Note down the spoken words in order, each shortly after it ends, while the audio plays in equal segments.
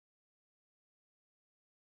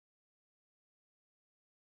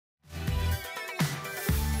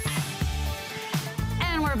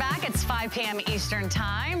It's 5 p.m. Eastern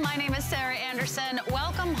Time. My name is Sarah Anderson.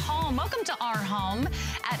 Welcome home. Welcome to our home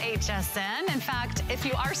at HSN. In fact, if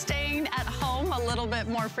you are staying at home a little bit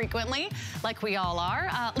more frequently, like we all are,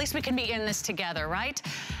 at least we can be in this together, right?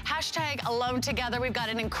 Hashtag alone together. We've got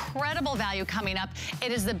an incredible value coming up.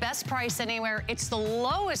 It is the best price anywhere. It's the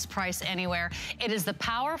lowest price anywhere. It is the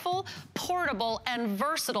powerful, portable, and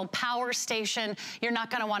versatile power station. You're not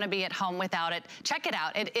going to want to be at home without it. Check it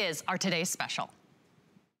out. It is our today's special.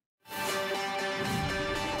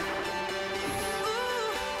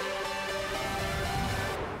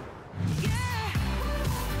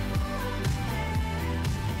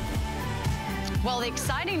 Well, the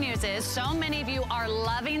exciting news is so many of you are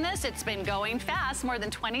loving this. It's been going fast, more than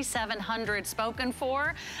 2,700 spoken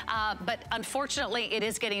for, but unfortunately it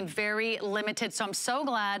is getting very limited. So I'm so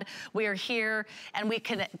glad we are here and we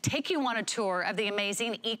can take you on a tour of the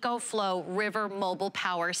amazing EcoFlow River Mobile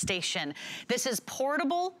Power Station. This is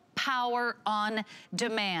portable power on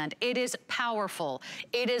demand. It is powerful.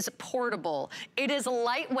 It is portable. It is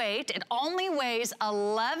lightweight. It only weighs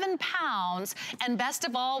 11 pounds. And best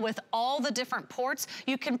of all, with all the different ports,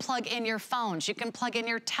 you can plug in your phones. You can plug in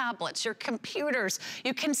your tablets, your computers.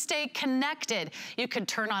 You can stay connected. You can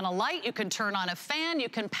turn on a light. You can turn on a fan. You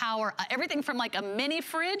can power everything from like a mini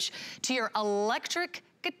fridge to your electric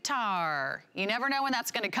guitar. You never know when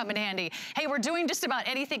that's going to come in handy. Hey, we're doing just about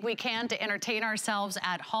anything we can to entertain ourselves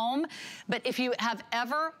at home. But if you have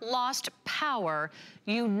ever lost power,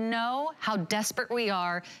 you know how desperate we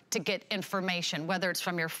are to get information, whether it's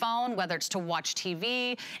from your phone, whether it's to watch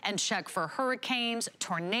TV and check for hurricanes,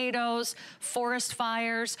 tornadoes, forest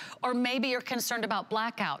fires, or maybe you're concerned about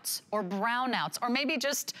blackouts or brownouts, or maybe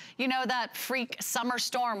just, you know, that freak summer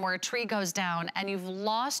storm where a tree goes down and you've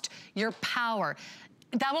lost your power.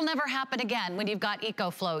 That will never happen again when you've got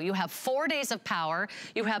EcoFlow. You have 4 days of power.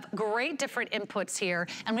 You have great different inputs here,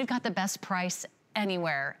 and we've got the best price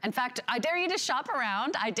anywhere. In fact, I dare you to shop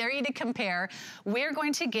around. I dare you to compare. We're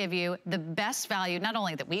going to give you the best value, not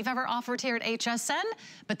only that we've ever offered here at HSN,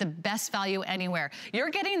 but the best value anywhere. You're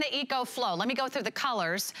getting the EcoFlow. Let me go through the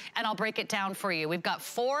colors, and I'll break it down for you. We've got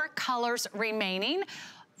 4 colors remaining.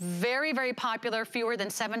 Very, very popular, fewer than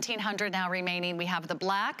 1,700 now remaining. We have the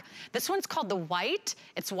black. This one's called the white.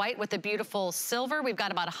 It's white with a beautiful silver. We've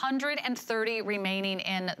got about 130 remaining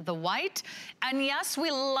in the white. And yes, we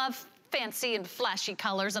love fancy and flashy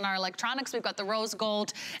colors in our electronics. We've got the rose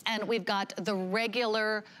gold and we've got the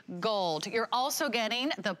regular gold. You're also getting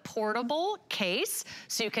the portable case,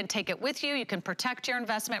 so you can take it with you. You can protect your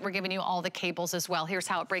investment. We're giving you all the cables as well. Here's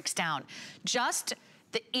how it breaks down. Just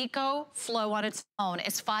the EcoFlow on its own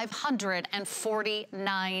is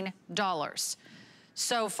 $549.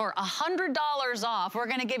 So for $100 off, we're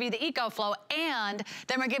gonna give you the EcoFlow, and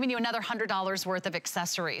then we're giving you another $100 worth of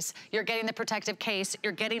accessories. You're getting the protective case,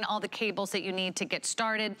 you're getting all the cables that you need to get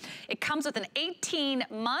started. It comes with an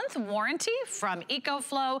 18-month warranty from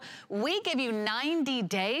EcoFlow. We give you 90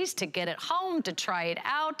 days to get it home, to try it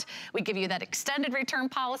out. We give you that extended return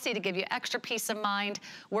policy to give you extra peace of mind.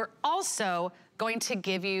 We're also going to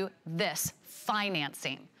give you this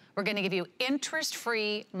financing. We're gonna give you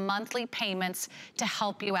interest-free monthly payments to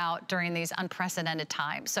help you out during these unprecedented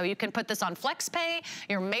times. So you can put this on FlexPay,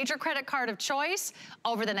 your major credit card of choice,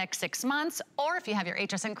 over the next 6 months, or if you have your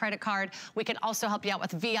HSN credit card, we can also help you out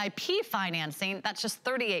with VIP financing. That's just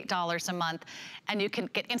 $38 a month, and you can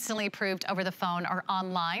get instantly approved over the phone or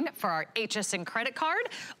online for our HSN credit card,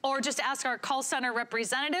 or just ask our call center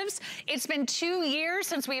representatives. It's been 2 years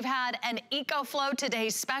since we've had an EcoFlow Today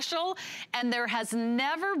special, and there has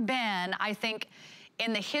never been, I think,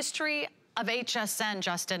 in the history of HSN,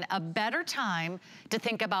 Justin, a better time to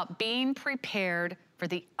think about being prepared for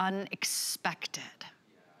the unexpected.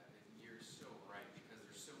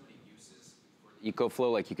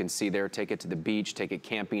 EcoFlow, like you can see there, take it to the beach, take it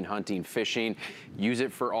camping, hunting, fishing, use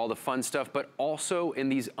it for all the fun stuff, but also in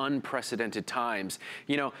these unprecedented times.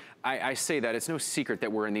 You know, I say that, it's no secret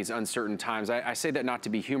that we're in these uncertain times. I say that not to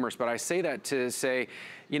be humorous, but I say that to say,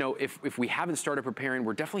 you know, if we haven't started preparing,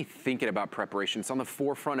 we're definitely thinking about preparation. It's on the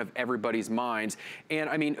forefront of everybody's minds. And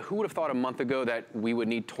I mean, who would have thought a month ago that we would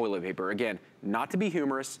need toilet paper? Again, not to be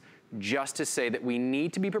humorous, just to say that we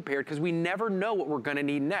need to be prepared because we never know what we're gonna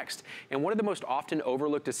need next. And one of the most often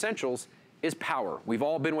overlooked essentials is power. We've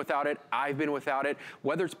all been without it. I've been without it.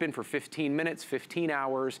 Whether it's been for 15 minutes, 15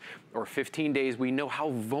 hours, or 15 days, we know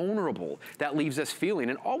how vulnerable that leaves us feeling.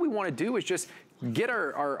 And all we wanna do is just get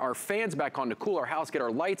our fans back on to cool our house, get our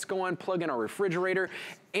lights going, plug in our refrigerator,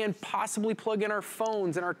 and possibly plug in our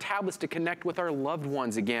phones and our tablets to connect with our loved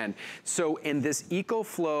ones again. So in this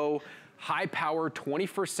EcoFlow high-power,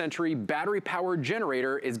 21st century battery-powered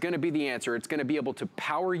generator is gonna be the answer. It's gonna be able to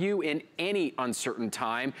power you in any uncertain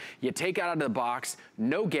time. You take it out of the box,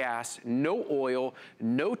 no gas, no oil,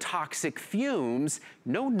 no toxic fumes,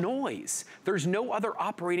 no noise. There's no other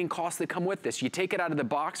operating costs that come with this. You take it out of the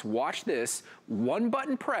box, watch this, one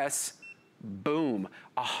button press, boom,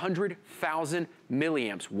 100,000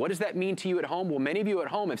 milliamps. What does that mean to you at home? Well, many of you at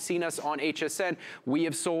home have seen us on HSN. We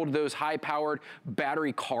have sold those high-powered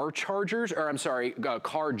battery car chargers, or I'm sorry,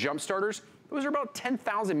 car jump starters. Those are about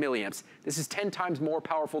 10,000 milliamps. This is 10 times more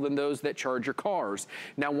powerful than those that charge your cars.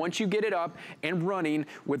 Now, once you get it up and running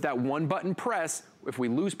with that one button press, if we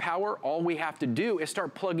lose power, all we have to do is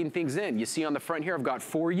start plugging things in. You see on the front here, I've got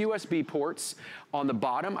 4 USB ports. On the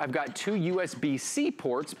bottom, I've got 2 USB-C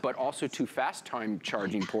ports, but also 2 fast time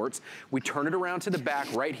charging ports. We turn it around to the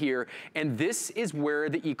back right here, and this is where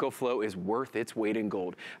the EcoFlow is worth its weight in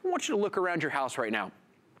gold. I want you to look around your house right now.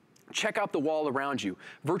 Check out the wall around you.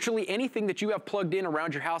 Virtually anything that you have plugged in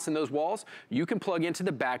around your house in those walls, you can plug into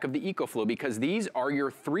the back of the EcoFlow, because these are your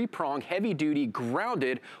 3-prong, heavy-duty,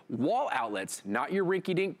 grounded wall outlets, not your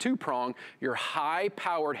rinky-dink 2-prong, your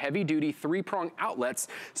high-powered, heavy-duty 3-prong outlets.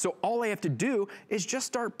 So all I have to do is just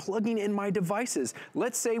start plugging in my devices.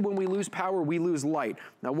 Let's say when we lose power, we lose light.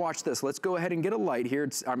 Now watch this. Let's go ahead and get a light here.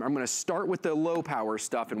 I'm gonna start with the low power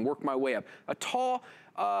stuff and work my way up. A tall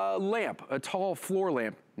lamp, a tall floor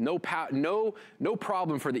lamp. No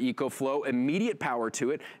problem for the EcoFlow, immediate power to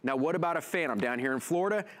it. Now what about a fan? I'm down here in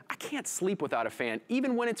Florida. I can't sleep without a fan.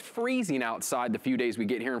 Even when it's freezing outside the few days we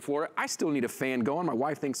get here in Florida, I still need a fan going. My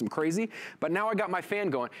wife thinks I'm crazy, but now I got my fan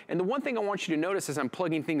going. And the one thing I want you to notice as I'm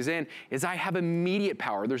plugging things in is I have immediate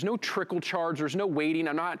power. There's no trickle charge, there's no waiting.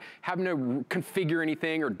 I'm not having to configure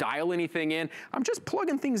anything or dial anything in. I'm just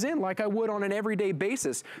plugging things in like I would on an everyday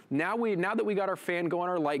basis. Now that we got our fan going,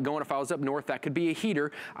 our light going, if I was up north, that could be a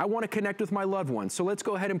heater. I want to connect with my loved ones, so let's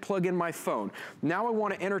go ahead and plug in my phone. Now I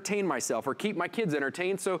want to entertain myself or keep my kids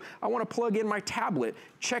entertained, so I want to plug in my tablet,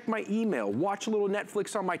 check my email, watch a little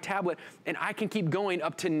Netflix on my tablet, and I can keep going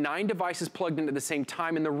up to 9 devices plugged in at the same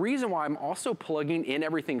time. And the reason why I'm also plugging in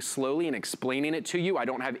everything slowly and explaining it to you, I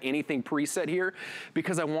don't have anything preset here,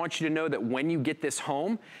 because I want you to know that when you get this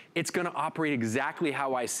home, it's going to operate exactly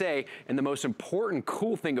how I say. And the most important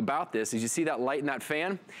cool thing about this is, you see that light and that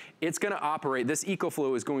fan? It's going to operate, this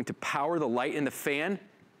EcoFlow is going to power the light and the fan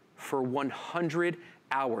for 100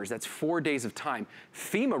 hours. That's 4 days of time.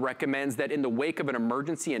 FEMA recommends that in the wake of an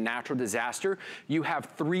emergency and natural disaster, you have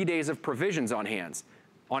 3 days of provisions on hand.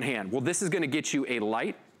 Well, this is going to get you a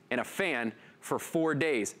light and a fan for 4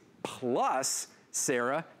 days. Plus,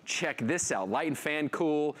 Sarah, check this out. Light and fan,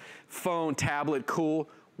 cool. Phone, tablet, cool.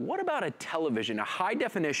 What about a television, a high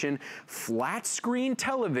definition, flat screen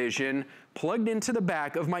television plugged into the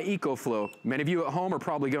back of my EcoFlow? Many of you at home are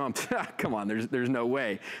probably going, come on, there's no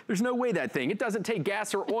way. There's no way that thing, it doesn't take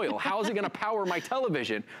gas or oil. How is it gonna power my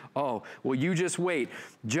television? Oh, well, you just wait.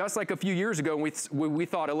 Just like a few years ago, we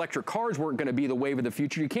thought electric cars weren't gonna be the wave of the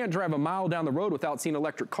future. You can't drive a mile down the road without seeing an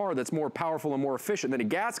electric car that's more powerful and more efficient than a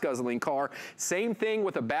gas guzzling car. Same thing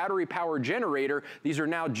with a battery powered generator. These are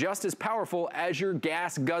now just as powerful as your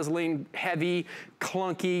gas guzzling, heavy,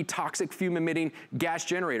 clunky, toxic fume emitting gas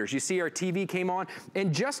generators. You see our TV came on,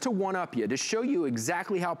 and just to one up you, to show you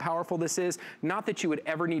exactly how powerful this is, not that you would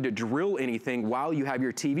ever need to drill anything while you have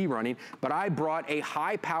your TV running, but I brought a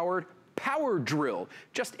high-powered power drill.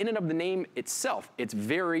 Just in and of the name itself, it's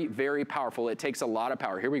very, very powerful. It takes a lot of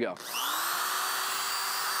power. Here we go.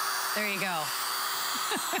 There you go.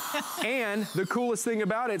 And the coolest thing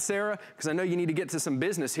about it, Sarah, because I know you need to get to some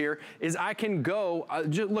business here, is I can go,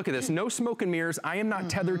 just look at this, no smoke and mirrors. I am not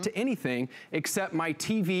tethered to anything except my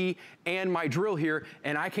TV and my drill here,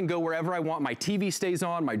 and I can go wherever I want. My TV stays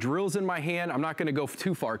on, my drill's in my hand. I'm not gonna go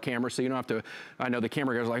too far, camera, so you don't have to, I know the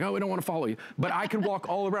camera guys are like, oh, we don't wanna follow you. But I can walk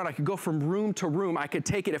all around. I could go from room to room. I could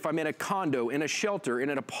take it if I'm in a condo, in a shelter, in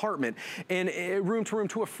an apartment, in a room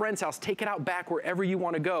to a friend's house. Take it out back wherever you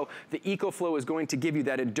wanna go. The EcoFlow is going to give you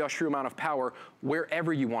that industrial amount of power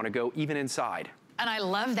wherever you want to go, even inside. And I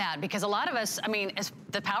love that, because a lot of us, I mean, as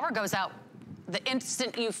the power goes out, the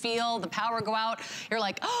instant you feel the power go out, you're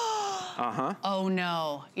like, oh, oh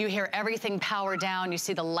no. You hear everything power down, you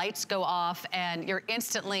see the lights go off, and you're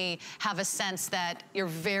instantly have a sense that you're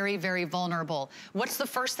very, very vulnerable. What's the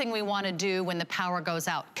first thing we want to do when the power goes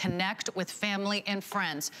out? Connect with family and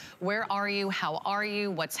friends. Where are you? How are you?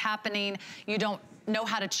 What's happening? You don't know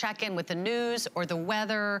how to check in with the news or the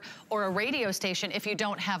weather or a radio station if you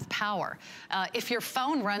don't have power. If your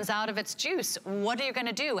phone runs out of its juice, what are you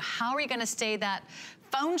gonna do? How are you gonna stay that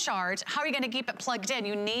phone charge? How are you gonna keep it plugged in?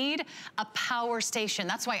 You need a power station.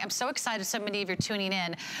 That's why I'm so excited so many of you are tuning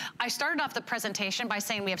in. I started off the presentation by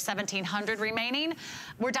saying we have 1,700 remaining.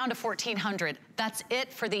 We're down to 1,400. That's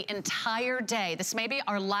it for the entire day. This may be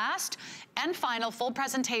our last and final full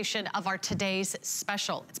presentation of our today's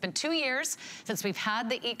special. It's been 2 years since we've had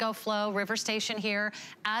the EcoFlow River Station here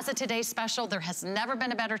as a today's special. There has never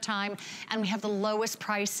been a better time, and we have the lowest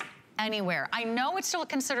price anywhere. I know it's still a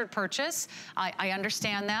considered purchase. I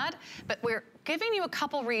understand that, but we're giving you a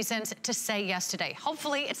couple reasons to say yes today.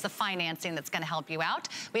 Hopefully it's the financing that's gonna help you out.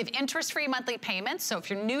 We have interest-free monthly payments, so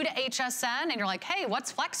if you're new to HSN and you're like, hey,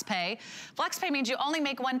 what's FlexPay? FlexPay means you only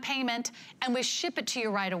make one payment and we ship it to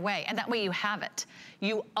you right away, and that way you have it.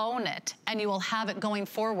 You own it, and you will have it going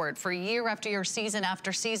forward for year after year, season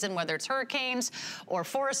after season, whether it's hurricanes or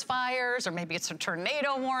forest fires, or maybe it's a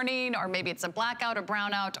tornado warning, or maybe it's a blackout or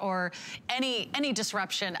brownout, or any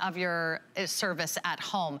disruption of your service at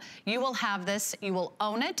home. You will have this, you will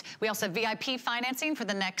own it. We also have VIP financing for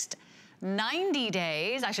the next 90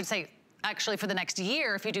 days, I should say, actually for the next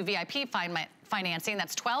year if you do VIP financing.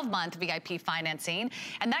 That's 12-month VIP financing,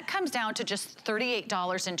 and that comes down to just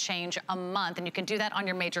 $38 and change a month, and you can do that on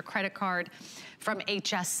your major credit card from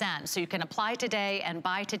HSN. So you can apply today and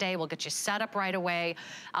buy today. We'll get you set up right away.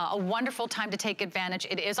 A wonderful time to take advantage.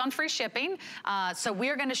 It is on free shipping, so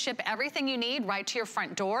we're gonna ship everything you need right to your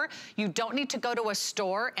front door. You don't need to go to a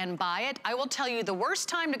store and buy it. I will tell you, the worst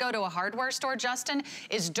time to go to a hardware store, Justin,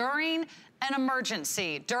 is during an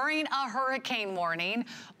emergency, during a hurricane warning,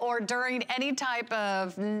 or during any type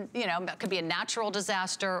of, you know, it could be a natural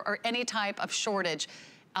disaster or any type of shortage.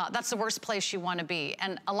 That's the worst place you want to be.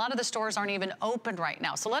 And a lot of the stores aren't even open right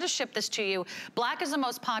now. So let us ship this to you. Black is the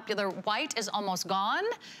most popular. White is almost gone.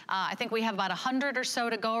 I think we have about 100 or so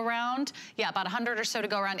to go around. Yeah, about 100 or so to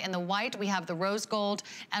go around. In the white, we have the rose gold,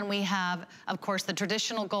 and we have, of course, the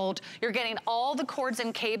traditional gold. You're getting all the cords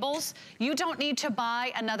and cables. You don't need to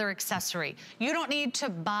buy another accessory. You don't need to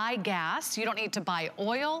buy gas. You don't need to buy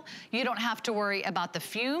oil. You don't have to worry about the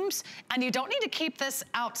fumes. And you don't need to keep this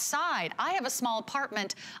outside. I have a small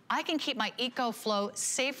apartment. I can keep my EcoFlow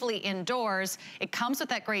safely indoors. It comes with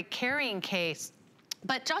that great carrying case.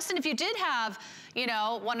 But Justin, if you did have, you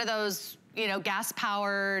know, one of those, you know,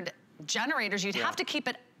 gas-powered generators, you'd have to keep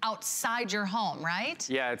it outside your home, right?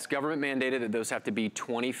 Yeah, it's government mandated that those have to be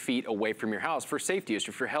 20 feet away from your house for safety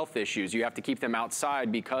issues, for health issues. You have to keep them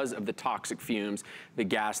outside because of the toxic fumes, the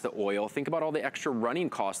gas, the oil. Think about all the extra running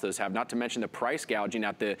costs those have, not to mention the price gouging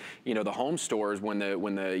at the, you know, the home stores when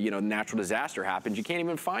the you know, natural disaster happens. You can't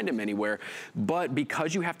even find them anywhere. But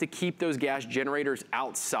because you have to keep those gas generators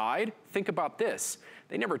outside, think about this.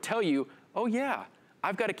 They never tell you, oh yeah,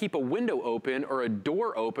 I've got to keep a window open or a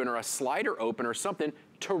door open or a slider open or something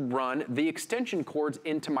to run the extension cords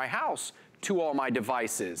into my house to all my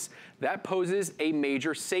devices. That poses a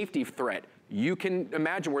major safety threat. You can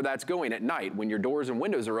imagine where that's going at night when your doors and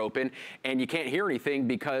windows are open and you can't hear anything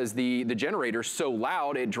because the generator's so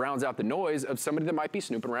loud it drowns out the noise of somebody that might be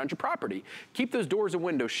snooping around your property. Keep those doors and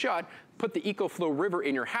windows shut. Put the EcoFlow River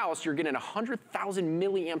in your house. You're getting 100,000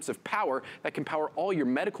 milliamps of power that can power all your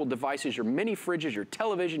medical devices, your mini fridges, your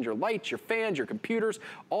televisions, your lights, your fans, your computers,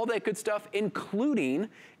 all that good stuff, including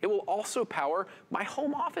it will also power my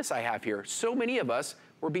home office I have here. So many of us,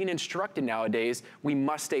 we're being instructed nowadays, we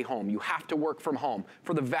must stay home. You have to work from home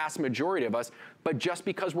for the vast majority of us, but just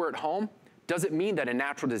because we're at home, doesn't mean that a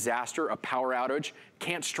natural disaster, a power outage,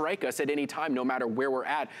 can't strike us at any time, no matter where we're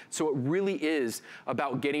at. So it really is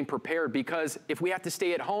about getting prepared, because if we have to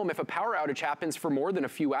stay at home, if a power outage happens for more than a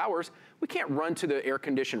few hours, we can't run to the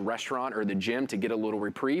air-conditioned restaurant or the gym to get a little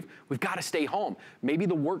reprieve. We've got to stay home. Maybe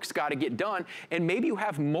the work's got to get done, and maybe you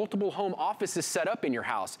have multiple home offices set up in your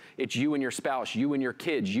house. It's you and your spouse, you and your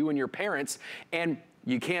kids, you and your parents, and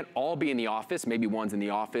you can't all be in the office. Maybe one's in the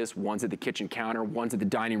office, one's at the kitchen counter, one's at the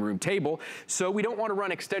dining room table. So we don't want to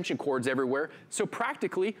run extension cords everywhere. So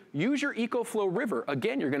practically, use your EcoFlow River.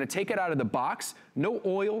 Again, you're going to take it out of the box. No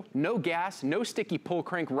oil, no gas, no sticky pull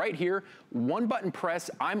crank right here. One button press,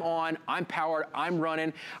 I'm on, I'm powered, I'm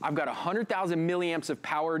running. I've got 100,000 milliamps of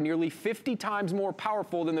power, nearly 50 times more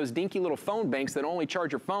powerful than those dinky little phone banks that only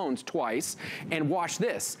charge your phones twice. And watch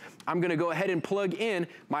this. I'm going to go ahead and plug in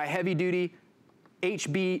my heavy-duty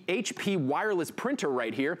HP wireless printer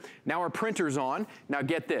right here. Now our printer's on. Now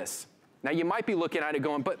get this. Now you might be looking at it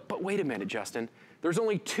going, but wait a minute, Justin. There's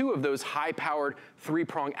only 2 of those high-powered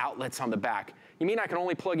 3-prong outlets on the back. You mean I can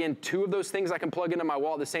only plug in 2 of those things I can plug into my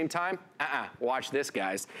wall at the same time? Watch this,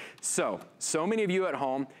 guys. So many of you at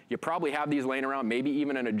home, you probably have these laying around, maybe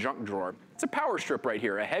even in a junk drawer. It's a power strip right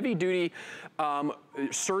here, a heavy duty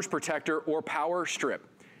surge protector or power strip.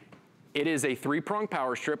 It is a 3-prong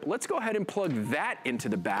power strip. Let's go ahead and plug that into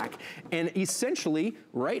the back. And essentially,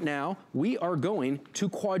 right now, we are going to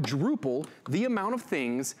quadruple the amount of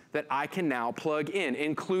things that I can now plug in,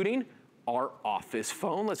 including our office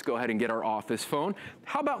phone. Let's go ahead and get our office phone.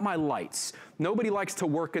 How about my lights? Nobody likes to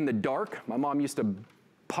work in the dark. My mom used to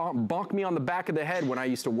bonk me on the back of the head when I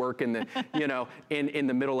used to work in the, you know, in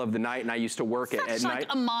the middle of the night, and I used to work at night. Like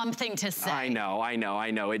a mom thing to say. I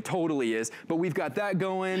know, it totally is. But we've got that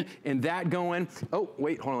going and that going. Oh,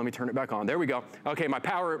 wait, hold on, let me turn it back on. There we go. Okay, my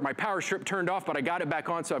power strip turned off, but I got it back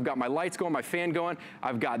on, so I've got my lights going, my fan going,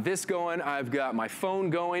 I've got this going, I've got my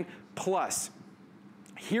phone going, plus,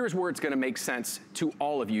 here's where it's gonna make sense to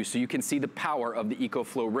all of you so you can see the power of the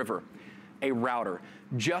EcoFlow River. A router.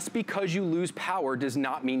 Just because you lose power does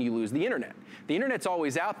not mean you lose the internet. The internet's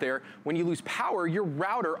always out there. When you lose power, your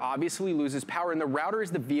router obviously loses power, and the router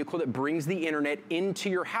is the vehicle that brings the internet into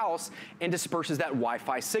your house and disperses that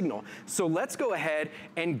Wi-Fi signal. So let's go ahead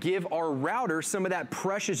and give our router some of that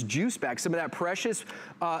precious juice back, some of that precious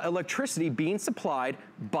electricity being supplied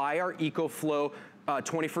by our EcoFlow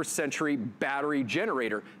 21st century battery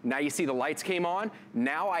generator. Now you see the lights came on.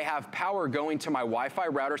 Now I have power going to my Wi-Fi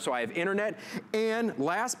router, so I have internet. And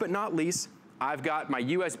last but not least, I've got my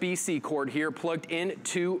USB-C cord here plugged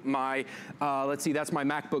into my, let's see, that's my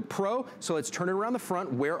MacBook Pro. So let's turn it around the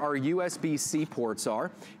front where our USB-C ports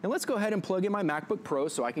are. And let's go ahead and plug in my MacBook Pro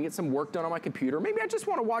so I can get some work done on my computer. Maybe I just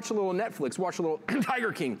want to watch a little Netflix, watch a little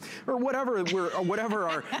Tiger King, or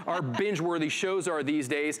whatever our binge-worthy shows are these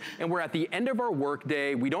days. And we're at the end of our work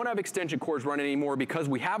day. We don't have extension cords running anymore because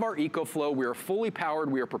we have our EcoFlow. We are fully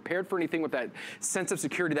powered. We are prepared for anything with that sense of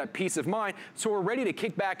security, that peace of mind. So we're ready to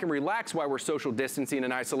kick back and relax while we're social distancing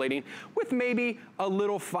and isolating with maybe a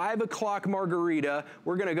little 5 o'clock margarita.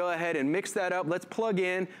 We're gonna go ahead and mix that up. Let's plug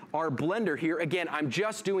in our blender here. Again, I'm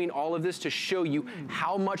just doing all of this to show you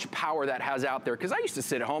how much power that has out there, because I used to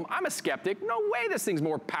sit at home. I'm a skeptic. No way this thing's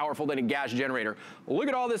more powerful than a gas generator. Look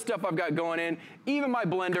at all this stuff I've got going in, even my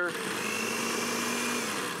blender.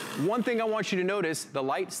 One thing I want you to notice, the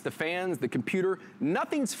lights, the fans, the computer,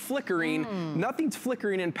 nothing's flickering. Nothing's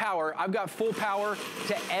flickering in power. I've got full power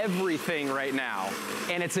to everything right now,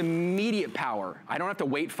 and it's immediate power. I don't have to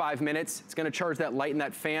wait 5 minutes. It's gonna charge that light and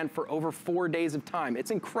that fan for over 4 days of time.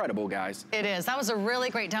 It's incredible, guys. It is. That was a really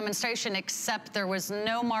great demonstration, except there was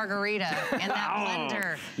no margarita in that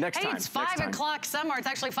blender. Next time. It's 5 o'clock somewhere. It's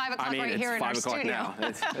actually 5 o'clock right here in our studio. Now.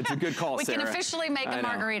 It's a good call, We Sarah. can officially make a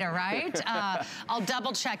margarita, right? I'll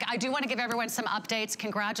double check. I do want to give everyone some updates.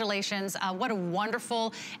 Congratulations. What a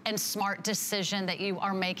wonderful and smart decision that you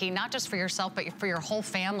are making, not just for yourself, but for your whole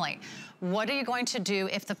family. What are you going to do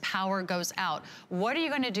if the power goes out? What are you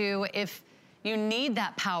going to do if you need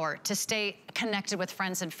that power to stay connected with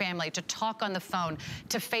friends and family, to talk on the phone,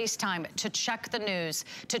 to FaceTime, to check the news,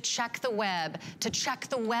 to check the web, to check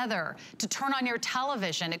the weather, to turn on your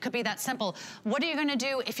television? It could be that simple. What are you gonna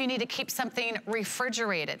do if you need to keep something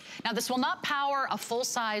refrigerated? Now, this will not power a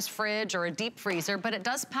full-size fridge or a deep freezer, but it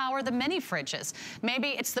does power the mini fridges. Maybe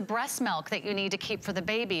it's the breast milk that you need to keep for the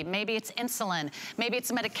baby. Maybe it's insulin. Maybe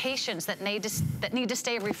it's medications that need to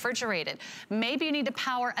stay refrigerated. Maybe you need to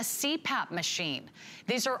power a CPAP machine.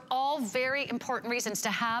 These are all very important reasons to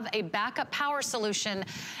have a backup power solution.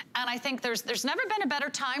 And I think there's never been a better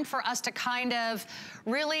time for us to kind of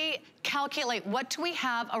really calculate what do we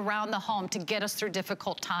have around the home to get us through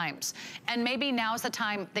difficult times. And maybe now's the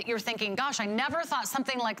time that you're thinking, gosh, I never thought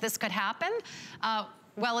something like this could happen.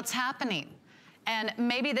 Well, it's happening. And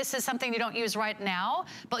maybe this is something you don't use right now,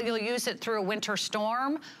 but you'll use it through a winter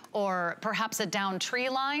storm or perhaps a downed tree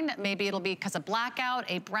line. Maybe it'll be because of blackout,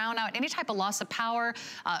 a brownout, any type of loss of power.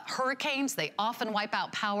 Hurricanes, they often wipe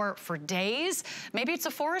out power for days. Maybe it's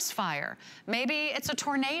a forest fire. Maybe it's a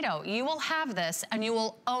tornado. You will have this and you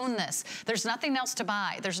will own this. There's nothing else to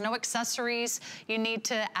buy. There's no accessories you need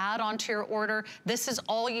to add onto your order. This is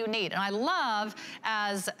all you need. And I love,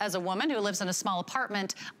 as a woman who lives in a small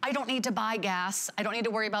apartment, I don't need to buy gas. I don't need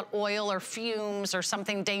to worry about oil or fumes or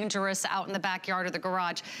something dangerous out in the backyard or the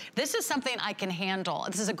garage. This is something I can handle.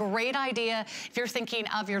 This is a great idea if you're thinking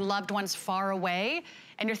of your loved ones far away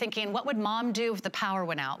and you're thinking, what would mom do if the power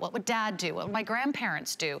went out? What would dad do? What would my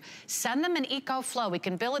grandparents do? Send them an EcoFlow. We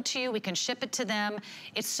can bill it to you. We can ship it to them.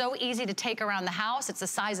 It's so easy to take around the house. It's the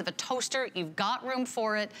size of a toaster. You've got room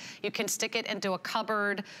for it. You can stick it into a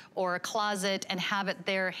cupboard or a closet and have it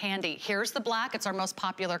there handy. Here's the black. It's our most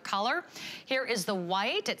popular color. Here is the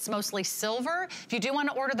white. It's mostly silver. If you do want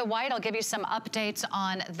to order the white, I'll give you some updates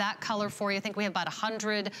on that color for you. I think we have about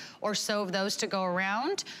 100 or so of those to go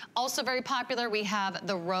around. Also very popular, we have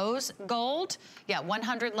the rose gold. Yeah,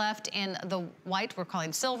 100 left in the white, we're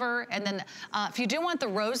calling silver. And then if you do want the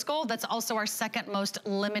rose gold, that's also our second most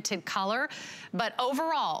limited color. But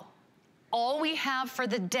overall, all we have for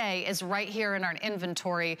the day is right here in our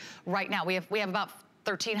inventory right now. We have about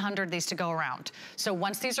 1,300 of these to go around. So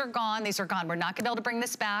once these are gone, these are gone. We're not gonna be able to bring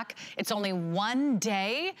this back. It's only one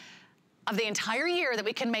day of the entire year that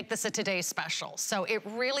we can make this a today's special. So it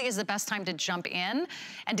really is the best time to jump in.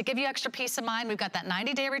 And to give you extra peace of mind, we've got that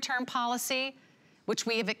 90-day return policy, which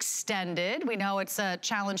we have extended. We know it's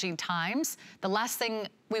challenging times. The last thing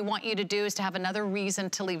we want you to do is to have another reason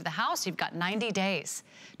to leave the house. You've got 90 days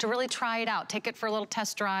to really try it out. Take it for a little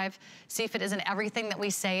test drive. See if it isn't everything that we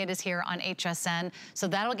say it is here on HSN. So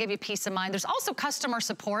that'll give you peace of mind. There's also customer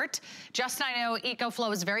support. Justin, I know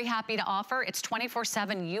EcoFlow is very happy to offer. It's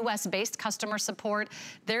 24/7 US-based customer support.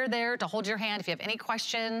 They're there to hold your hand. If you have any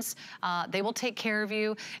questions, they will take care of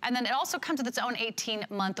you. And then it also comes with its own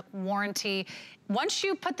 18-month warranty. Once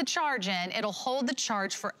you put the charge in, it'll hold the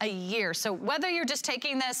charge for a year. So whether you're just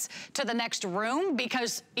taking this to the next room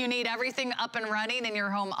because you need everything up and running in your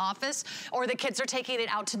home office, or the kids are taking it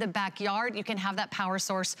out to the backyard, you can have that power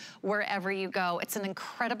source wherever you go. It's an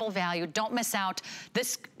incredible value. Don't miss out.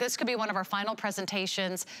 This could be one of our final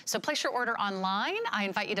presentations. So place your order online. I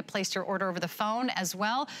invite you to place your order over the phone as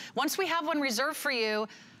well. Once we have one reserved for you,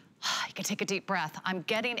 you can take a deep breath. I'm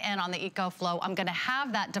getting in on the EcoFlow. I'm gonna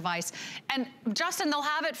have that device. And Justin, they'll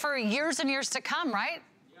have it for years and years to come, right?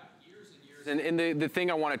 Yeah, years and years. And the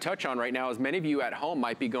thing I wanna touch on right now is many of you at home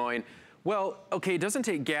might be going, well, okay, it doesn't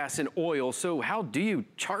take gas and oil, so how do you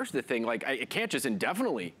charge the thing? Like, it can't just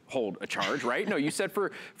indefinitely hold a charge, right? No, you said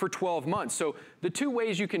for 12 months. So the two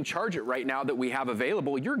ways you can charge it right now that we have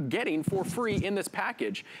available, you're getting for free in this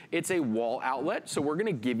package. It's a wall outlet, so we're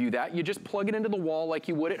gonna give you that. You just plug it into the wall like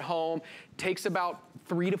you would at home. Takes about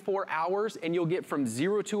 3 to 4 hours, and you'll get from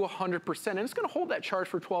 0 to 100%, and it's gonna hold that charge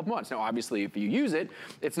for 12 months. Now, obviously, if you use it,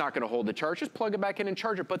 it's not gonna hold the charge. Just plug it back in and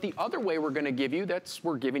charge it. But the other way we're gonna give you,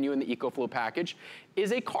 we're giving you in the EcoFlow package,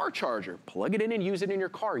 is a car charger. Plug it in and use it in your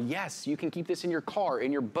car. Yes, you can keep this in your car,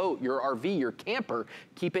 in your boat, your RV, your camper.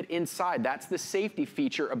 Keep it inside. That's the safety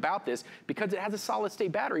feature about this, because it has a solid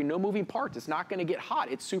state battery, no moving parts. It's not gonna get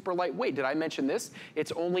hot. It's super lightweight. Did I mention this?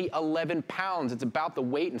 It's only 11 pounds. It's about the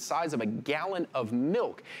weight and size of a gallon of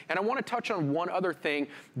milk. And I wanna touch on one other thing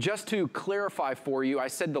just to clarify for you. I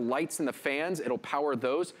said the lights and the fans, it'll power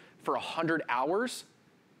those for 100 hours.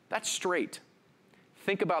 That's straight.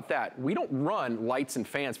 Think about that. We don't run lights and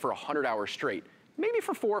fans for 100 hours straight. Maybe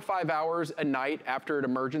for 4 or 5 hours a night after an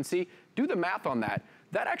emergency. Do the math on that.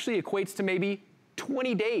 That actually equates to maybe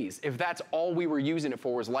 20 days if that's all we were using it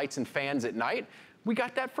for, was lights and fans at night. We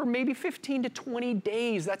got that for maybe 15 to 20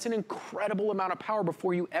 days. That's an incredible amount of power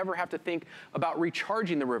before you ever have to think about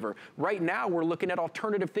recharging the river. Right now, we're looking at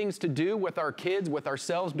alternative things to do with our kids, with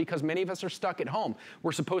ourselves, because many of us are stuck at home.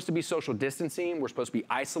 We're supposed to be social distancing, we're supposed to be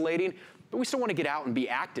isolating, but we still want to get out and be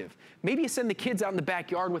active. Maybe you send the kids out in the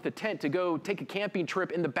backyard with a tent to go take a camping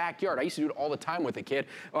trip in the backyard. I used to do it all the time with a kid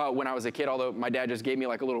when I was a kid, although my dad just gave me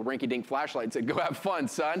like a little rinky-dink flashlight and said, go have fun,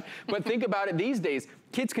 son. But think about it these days.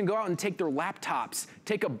 Kids can go out and take their laptops,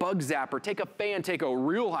 take a bug zapper, take a fan, take a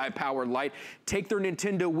real high-powered light, take their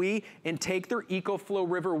Nintendo Wii, and take their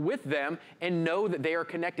EcoFlow River with them and know that they are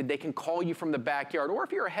connected. They can call you from the backyard. Or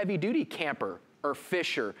if you're a heavy-duty camper or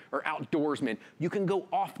fisher or outdoorsman, you can go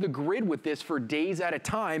off the grid with this for days at a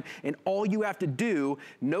time, and all you have to do,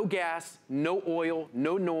 no gas, no oil,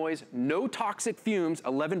 no noise, no toxic fumes,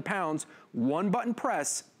 11 pounds, one button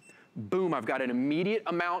press, boom, I've got an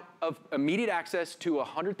immediate access to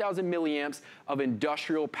 100,000 milliamps of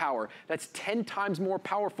industrial power. That's 10 times more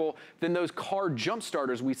powerful than those car jump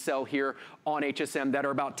starters we sell here on HSN that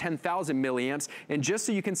are about 10,000 milliamps. And just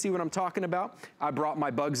so you can see what I'm talking about, I brought my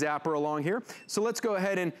bug zapper along here. So let's go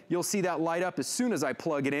ahead and you'll see that light up as soon as I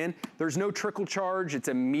plug it in. There's no trickle charge. It's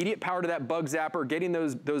immediate power to that bug zapper, getting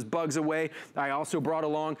those bugs away. I also brought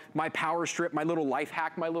along my power strip, my little life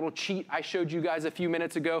hack, my little cheat I showed you guys a few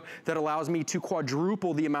minutes ago that allows me to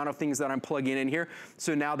quadruple the amount of things that I'm plugging in here.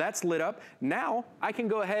 So now that's lit up. Now I can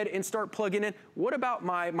go ahead and start plugging in. What about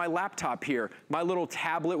my laptop here? My little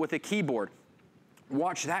tablet with a keyboard.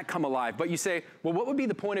 watch that come alive. But you say, well, what would be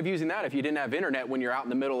the point of using that if you didn't have internet when you're out in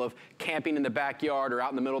the middle of camping in the backyard, or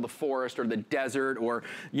out in the middle of the forest or the desert, or,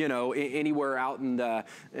 you know, anywhere out in the,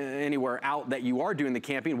 anywhere out that you are doing the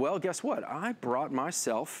camping? Well, guess what? I brought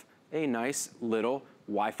myself a nice little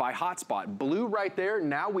Wi-Fi hotspot. Blue right there.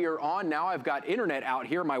 Now we are on. Now I've got internet out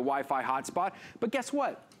here, my Wi-Fi hotspot. But guess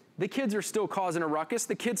what? The kids are still causing a ruckus.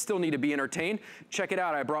 The kids still need to be entertained. Check it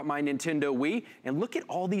out. I brought my Nintendo Wii, and look at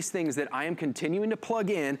all these things that I am continuing to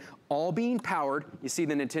plug in, all being powered. You see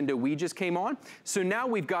the Nintendo Wii just came on. So now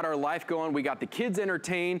we've got our life going. We got the kids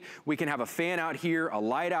entertained. We can have a fan out here, a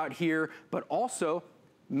light out here, but also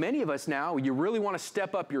many of us now, you really want to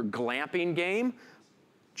step up your glamping game.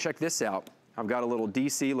 Check this out. I've got a little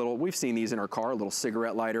DC, we've seen these in our car, a little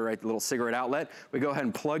cigarette lighter, right, a little cigarette outlet. We go ahead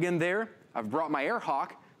and plug in there. I've brought my Air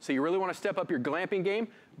Hawk. So you really want to step up your glamping game?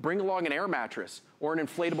 Bring along an air mattress or an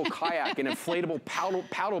inflatable kayak, an inflatable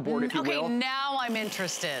paddleboard, if you will. Okay, now I'm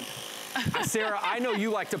interested. Sarah, I know you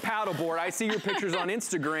like to paddleboard. I see your pictures on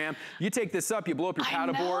Instagram. You take this up, you blow up your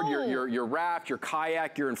paddleboard, your raft, your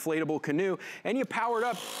kayak, your inflatable canoe, and you power it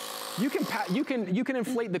up. You can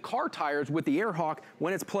inflate the car tires with the Air Hawk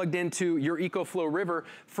when it's plugged into your EcoFlow river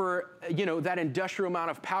for, you know, that industrial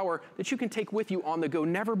amount of power that you can take with you on the go.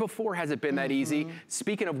 Never before has it been that easy.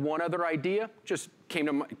 Speaking of one other idea, just came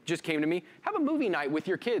to me. Have a movie night with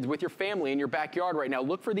your kids, with your family in your backyard right now.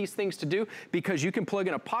 Look for these things to do, because you can plug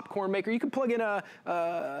in a popcorn maker. You can plug in a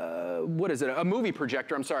movie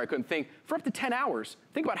projector. I'm sorry, I couldn't think. For up to 10 hours.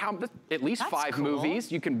 Think about how, at least That's 5 cool.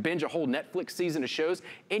 movies. You can binge a whole Netflix season of shows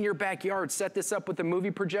in your backyard. Set this up with a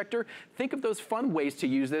movie projector. Think of those fun ways to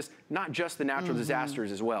use this, not just the natural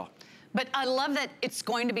disasters as well. But I love that it's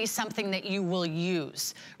going to be something that you will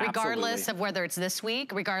use, regardless of whether it's this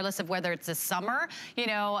week, regardless of whether it's this summer. You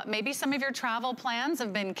know, maybe some of your travel plans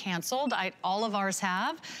have been canceled. All of ours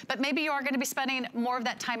have. But maybe you are going to be spending more of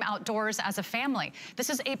that time outdoors as a family. This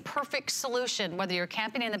is a perfect solution, whether you're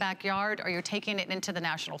camping in the backyard or you're taking it into the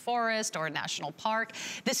national forest or a national park.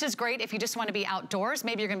 This is great if you just want to be outdoors.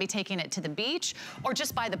 Maybe you're going to be taking it to the beach or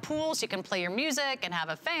just by the pool, so you can play your music and have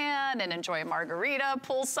a fan and enjoy a margarita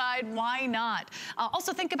poolside. Why not?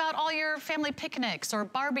 Also think about all your family picnics or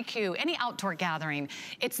barbecue, any outdoor gathering.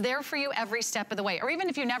 It's there for you every step of the way, or even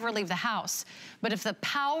if you never leave the house. But if the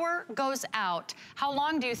power goes out, how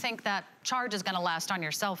long do you think that charge is going to last on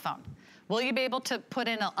your cell phone? Will you be able to put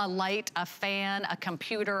in a light, a fan, a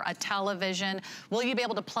computer, a television? Will you be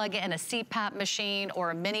able to plug in a CPAP machine or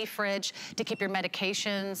a mini fridge to keep your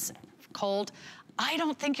medications cold? I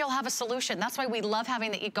don't think you'll have a solution. That's why we love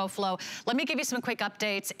having the EcoFlow. Let me give you some quick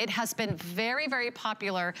updates. It has been very, very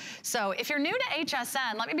popular. So if you're new to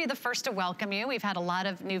HSN, let me be the first to welcome you. We've had a lot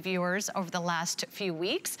of new viewers over the last few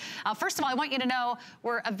weeks. First of all, I want you to know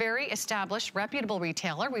we're a very established, reputable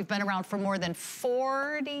retailer. We've been around for more than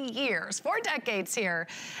 40 years, 4 decades here.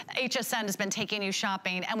 HSN has been taking you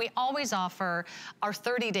shopping, and we always offer our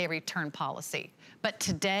 30-day return policy. But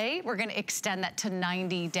today, we're gonna extend that to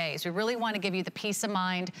 90 days. We really wanna give you the peace of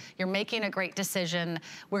mind. You're making a great decision.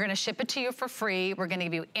 We're gonna ship it to you for free. We're gonna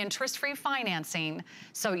give you interest-free financing,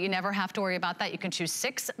 so you never have to worry about that. You can choose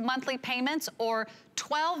 6 monthly payments or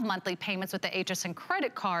 12 monthly payments with the HSN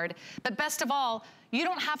credit card. But best of all, you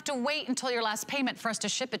don't have to wait until your last payment for us to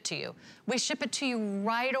ship it to you. We ship it to you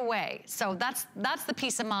right away. So that's the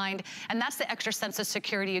peace of mind, and that's the extra sense of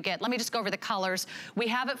security you get. Let me just go over the colors. We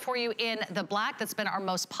have it for you in the black. That's been our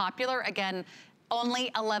most popular. Again,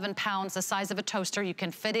 only 11 pounds, the size of a toaster. You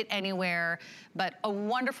can fit it anywhere, but a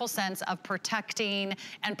wonderful sense of protecting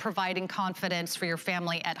and providing confidence for your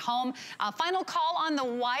family at home. Final call on the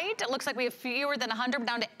white. It looks like we have fewer than 100,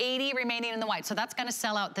 down to 80 remaining in the white. So that's gonna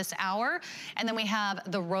sell out this hour. And then we have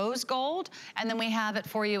the rose gold, and then we have it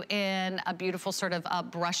for you in a beautiful sort of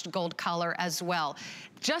brushed gold color as well.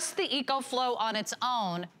 Just the EcoFlow on its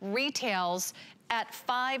own retails at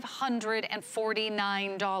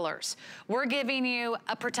 $549. We're giving you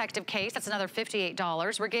a protective case, that's another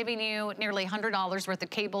 $58. We're giving you nearly $100 worth of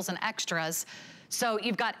cables and extras. So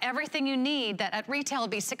you've got everything you need that at retail would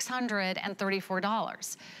be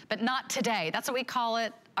 $634, but not today. That's what we call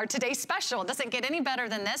it, our today's special. It doesn't get any better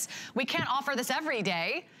than this. We can't offer this every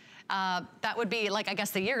day. That would be like, I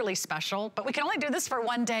guess, the yearly special, but we can only do this for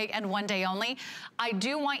 1 day and 1 day only. I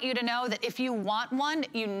do want you to know that if you want one,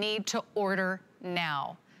 you need to order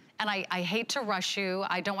now. And I hate to rush you.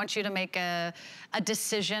 I don't want you to make a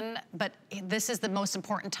decision, but this is the most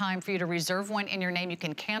important time for you to reserve one in your name. You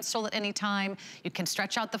can cancel at any time. You can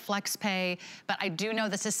stretch out the flex pay, but I do know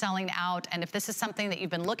this is selling out. And if this is something that you've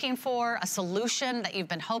been looking for, a solution that you've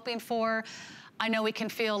been hoping for, I know we can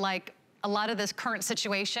feel like a lot of this current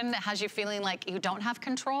situation has you feeling like you don't have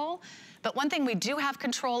control. But one thing we do have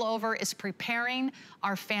control over is preparing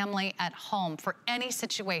our family at home for any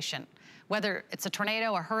situation. Whether it's a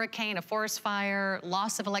tornado, a hurricane, a forest fire,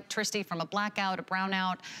 loss of electricity from a blackout, a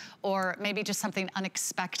brownout, or maybe just something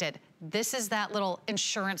unexpected. This is that little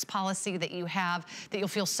insurance policy that you have that you'll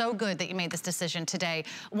feel so good that you made this decision today.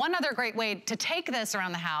 One other great way to take this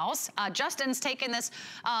around the house, Justin's taken this,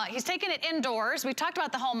 he's taken it indoors. We've talked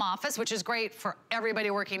about the home office, which is great for everybody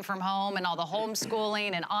working from home and all the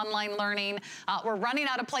homeschooling and online learning. We're running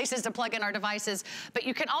out of places to plug in our devices, but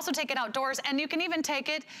you can also take it outdoors, and you can even take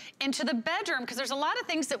it into the bedroom, because there's a lot of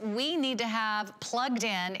things that we need to have plugged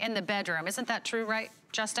in the bedroom. Isn't that true, right,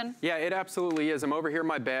 Justin? Yeah, it absolutely is. I'm over here in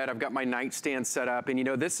my bed. I've got my nightstand set up, and you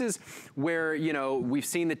know, this is where, you know, we've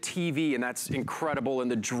seen the TV, and that's incredible,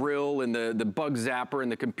 and the drill and the bug zapper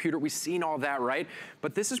and the computer. We've seen all that, right?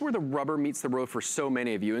 But this is where the rubber meets the road for so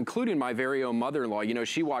many of you, including my very own mother-in-law. You know,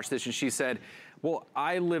 she watched this and she said, well,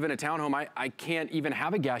 I live in a townhome. I can't even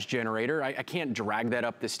have a gas generator. I can't drag that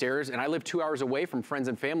up the stairs, and I live 2 hours away from friends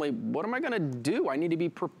and family. What am I gonna do? I need to be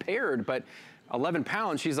prepared. But 11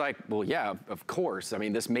 pounds, she's like, well, yeah, of course. I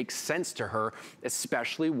mean, this makes sense to her,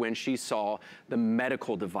 especially when she saw the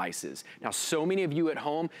medical devices. Now, so many of you at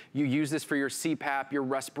home, you use this for your CPAP, your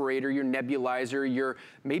respirator, your nebulizer,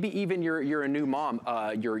 maybe even you're a new mom,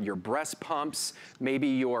 your breast pumps, maybe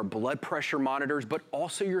your blood pressure monitors, but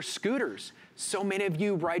also your scooters. So many of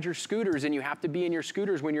you ride your scooters, and you have to be in your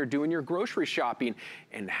scooters when you're doing your grocery shopping.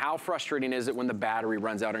 And how frustrating is it when the battery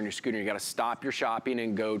runs out on your scooter? You gotta stop your shopping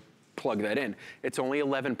and go plug that in. It's only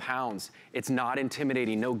 11 pounds. It's not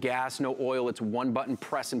intimidating. No gas, no oil. It's one button,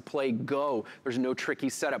 press and play, go. There's no tricky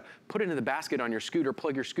setup. Put it in the basket on your scooter,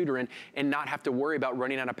 plug your scooter in, and not have to worry about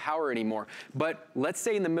running out of power anymore. But let's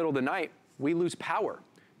say in the middle of the night, we lose power.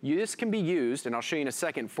 This can be used, and I'll show you in a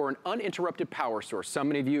second, for an uninterrupted power source. So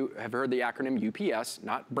many of you have heard the acronym UPS,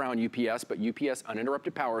 not brown UPS, but UPS,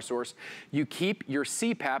 uninterrupted power source. You keep your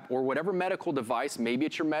CPAP or whatever medical device, maybe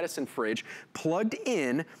it's your medicine fridge, plugged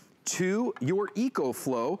in to your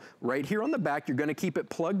EcoFlow right here on the back. You're gonna keep it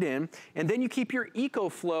plugged in, and then you keep your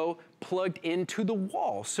EcoFlow plugged into the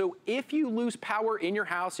wall. So if you lose power in your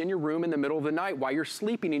house, in your room in the middle of the night while you're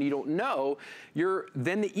sleeping and you don't know,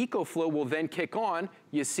 then the EcoFlow will then kick on.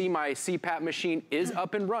 You see my CPAP machine is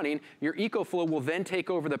up and running. Your EcoFlow will then take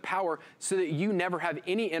over the power so that you never have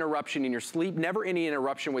any interruption in your sleep, never any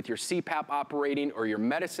interruption with your CPAP operating or your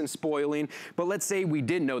medicine spoiling. But let's say we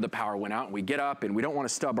did know the power went out and we get up and we don't want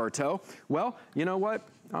to stub our toe. Well, you know what?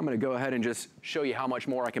 I'm gonna go ahead and just show you how much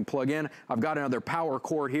more I can plug in. I've got another power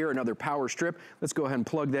cord here, another power strip. Let's go ahead and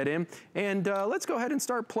plug that in. And let's go ahead and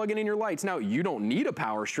start plugging in your lights. Now, you don't need a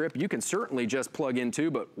power strip. You can certainly just plug in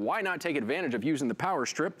too, but why not take advantage of using the power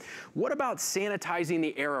strip? What about sanitizing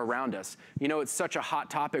the air around us? You know, it's such a hot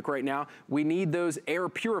topic right now. We need those air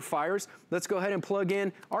purifiers. Let's go ahead and plug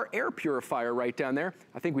in our air purifier right down there.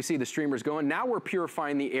 I think we see the streamers going. Now we're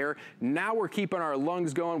purifying the air. Now we're keeping our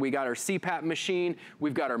lungs going. We got our CPAP machine.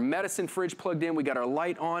 We've got our medicine fridge plugged in. We got our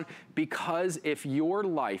light on. Because if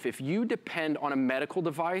you depend on a medical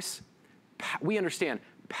device, we understand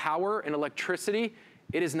power and electricity,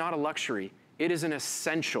 it is not a luxury. It is an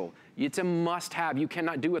essential. It's a must-have. You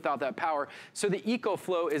cannot do without that power. So the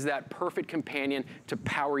EcoFlow is that perfect companion to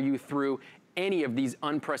power you through any of these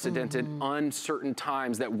unprecedented, uncertain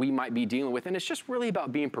times that we might be dealing with. And it's just really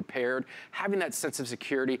about being prepared, having that sense of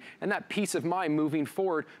security and that peace of mind moving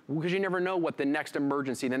forward, because you never know what the next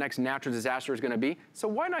emergency, the next natural disaster is gonna be. So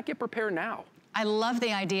why not get prepared now? I love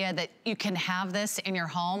the idea that you can have this in your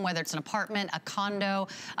home, whether it's an apartment, a condo,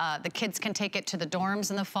 the kids can take it to the dorms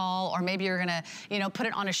in the fall, or maybe you're gonna, put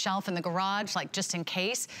it on a shelf in the garage, like just in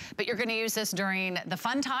case, but you're gonna use this during the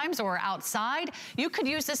fun times or outside. You could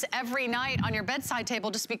use this every night on your bedside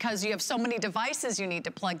table just because you have so many devices you need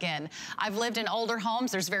to plug in. I've lived in older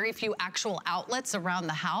homes, there's very few actual outlets around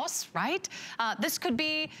the house, right? This could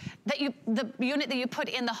be the unit that you put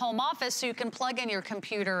in the home office so you can plug in your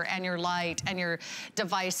computer and your light and your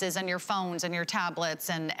devices and your phones and your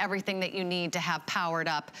tablets and everything that you need to have powered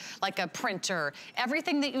up, like a printer.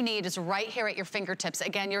 Everything that you need is right here at your fingertips.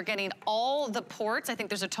 Again, you're getting all the ports. I think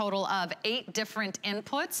there's a total of 8 different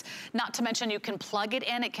inputs. Not to mention you can plug it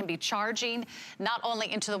in. It can be charging not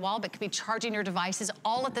only into the wall, but it can be charging your devices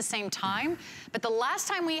all at the same time. But the last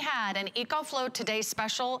time we had an EcoFlow Today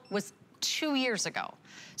special was 2 years ago.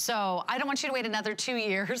 So I don't want you to wait another 2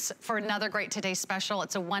 years for another great Today Special.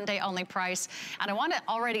 It's a one-day only price. And I want to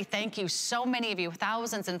already thank you. So many of you,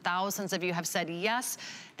 thousands and thousands of you have said, yes,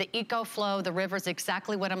 the EcoFlow, the river is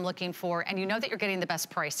exactly what I'm looking for. And you know that you're getting the best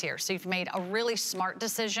price here. So you've made a really smart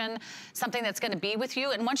decision, something that's going to be with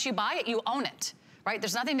you. And once you buy it, you own it, right?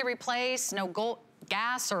 There's nothing to replace, no gold,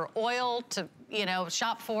 gas or oil to, you know,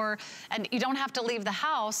 shop for, and you don't have to leave the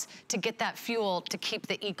house to get that fuel to keep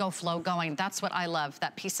the EcoFlow going. That's what I love,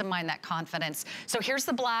 that peace of mind, that confidence. So here's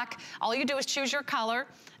the black. All you do is choose your color.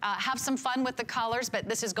 Have some fun with the colors, but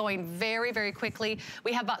this is going very, very quickly.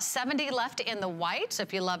 We have about 70 left in the white, so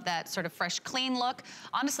if you love that sort of fresh, clean look,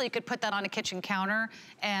 honestly, you could put that on a kitchen counter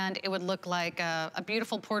and it would look like a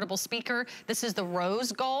beautiful portable speaker. This is the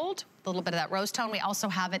rose gold, a little bit of that rose tone. We also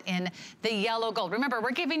have it in the yellow gold. Remember,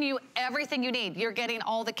 we're giving you everything you need. You're getting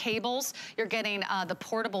all the cables. You're getting the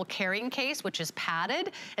portable carrying case, which is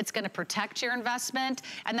padded. It's gonna protect your investment,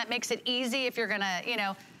 and that makes it easy if you're gonna, you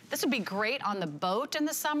know, this would be great on the boat in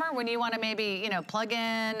the summer when you want to maybe, you know, plug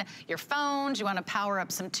in your phones, you want to power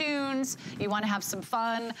up some tunes, you want to have some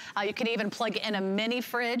fun. You can even plug in a mini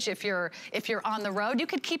fridge if you're on the road. You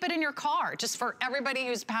could keep it in your car just for everybody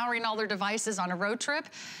who's powering all their devices on a road trip.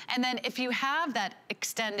 And then if you have that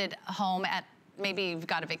extended home at maybe you've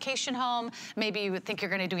got a vacation home, maybe you think you're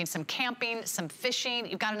gonna be doing some camping, some fishing,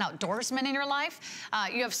 you've got an outdoorsman in your life,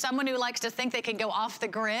 you have someone who likes to think they can go off the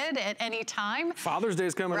grid at any time. Father's Day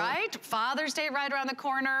is coming up. Right, Father's Day right around the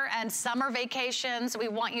corner, and summer vacations. We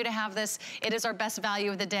want you to have this. It is our best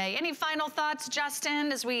value of the day. Any final thoughts,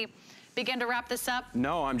 Justin, as we begin to wrap this up?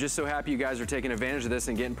 No, I'm just so happy you guys are taking advantage of this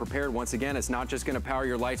and getting prepared. Once again, it's not just gonna power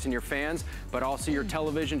your lights and your fans, but also your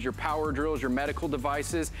televisions, your power drills, your medical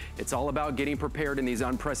devices. It's all about getting prepared in these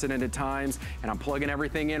unprecedented times. And I'm plugging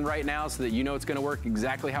everything in right now so that you know it's gonna work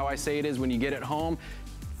exactly how I say it is when you get it home.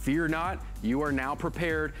 Fear not, you are now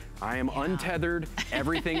prepared. I am untethered.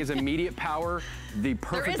 Everything is immediate power. The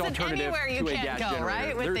perfect alternative to a gas generator.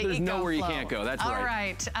 Right? There's nowhere you can't go. That's right. All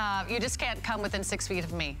right. You just can't come within 6 feet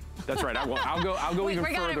of me. That's right. I'll go even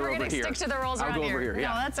further over here. We're gonna stick to the rules around here. I'll go over here. Yeah.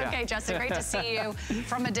 No, that's okay, Justin. Great to see you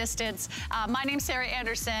from a distance. My name's Sarah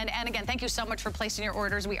Anderson, and again, thank you so much for placing your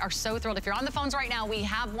orders. We are so thrilled. If you're on the phones right now, we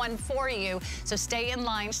have one for you. So stay in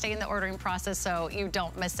line, stay in the ordering process so you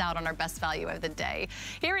don't miss out on our best value of the day.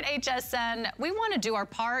 Here at HSN, we want to do our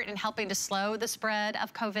part in helping to slow the spread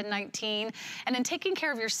of COVID-19. And in taking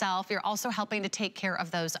care of yourself, you're also helping to take care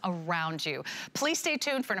of those around you. Please stay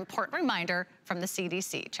tuned for an important reminder from the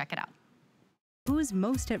CDC. Check it out. Who's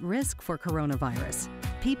most at risk for coronavirus?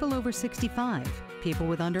 People over 65, people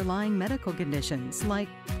with underlying medical conditions like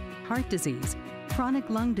heart disease, chronic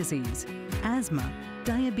lung disease, asthma,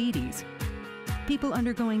 diabetes, people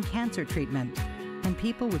undergoing cancer treatment, and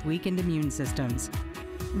people with weakened immune systems.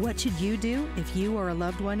 What should you do if you or a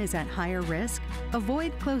loved one is at higher risk?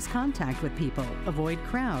 Avoid close contact with people. Avoid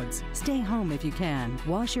crowds. Stay home if you can.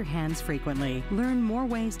 Wash your hands frequently. Learn more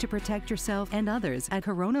ways to protect yourself and others at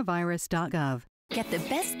coronavirus.gov. Get the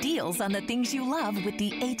best deals on the things you love with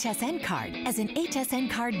the HSN card. As an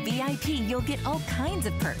HSN card VIP, you'll get all kinds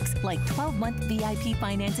of perks, like 12-month VIP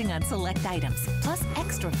financing on select items, plus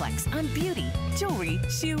extra flex on beauty, jewelry,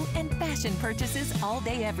 shoe, and fashion purchases all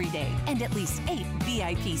day, every day. And at least 8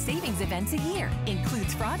 VIP savings events a year.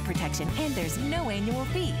 Includes fraud protection, and there's no annual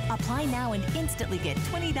fee. Apply now and instantly get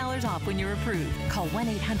 $20 off when you're approved. Call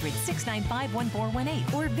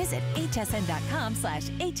 1-800-695-1418 or visit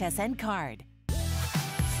hsn.com/HSN card.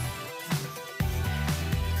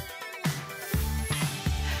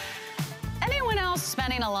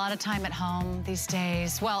 Spending a lot of time at home these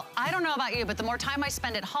days. Well, I don't know about you, but the more time I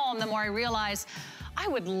spend at home, the more I realize I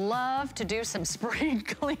would love to do some spring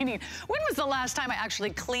cleaning. When was the last time I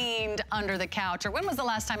actually cleaned under the couch? Or when was the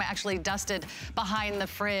last time I actually dusted behind the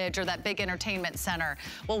fridge or that big entertainment center?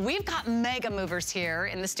 Well, we've got mega movers here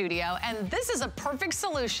in the studio, and this is a perfect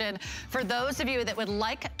solution for those of you that would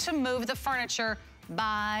like to move the furniture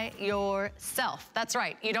by yourself. That's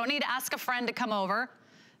right. You don't need to ask a friend to come over,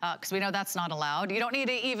 because we know that's not allowed. You don't need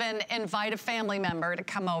to even invite a family member to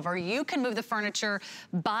come over. You can move the furniture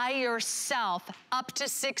by yourself up to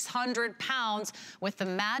 600 pounds with the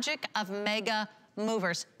magic of mega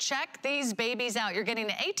movers. Check these babies out. You're getting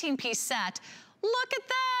an 18-piece set. Look at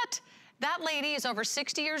that. That lady is over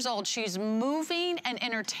 60 years old. She's moving an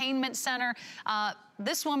entertainment center.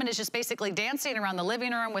 This woman is just basically dancing around the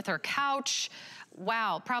living room with her couch.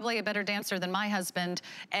 Wow, probably a better dancer than my husband,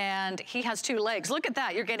 and he has 2 legs. Look at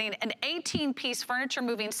that. You're getting an 18-piece furniture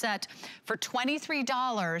moving set for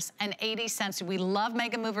 $23.80. We love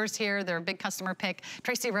Mega Movers here. They're a big customer pick.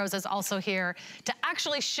 Tracy Rose is also here to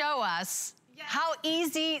actually show us how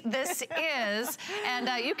easy this is. And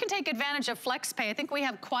you can take advantage of FlexPay. I think we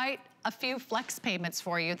have quite a few flex payments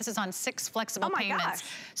for you. This is on 6 flexible payments. Gosh.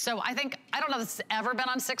 So I don't know if this has ever been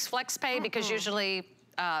on 6 FlexPay because usually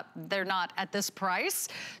they're not at this price.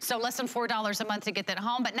 So less than $4 a month to get that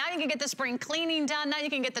home. But now you can get the spring cleaning done. Now you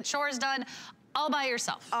can get the chores done. All by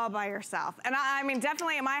yourself. All by yourself. And I mean,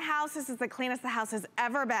 definitely in my house, this is the cleanest the house has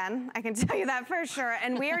ever been. I can tell you that for sure.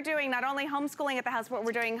 And we are doing not only homeschooling at the house, but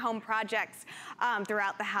we're doing home projects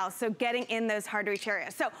throughout the house. So getting in those hard to reach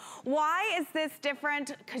areas. So why is this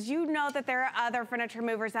different? Because you know that there are other furniture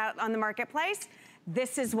movers out on the marketplace.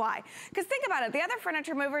 This is why. Because think about it, the other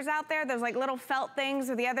furniture movers out there, those like little felt things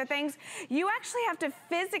or the other things, you actually have to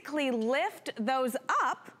physically lift those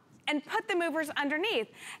up and put the movers underneath.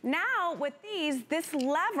 Now with these, this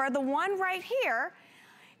lever, the one right here,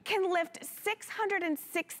 can lift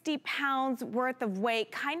 660 pounds worth of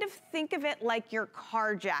weight. Kind of think of it like your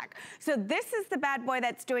car jack. So this is the bad boy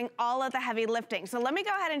that's doing all of the heavy lifting. So let me go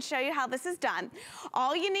ahead and show you how this is done.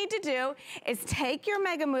 All you need to do is take your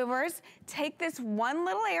mega movers, take this one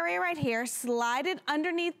little area right here, slide it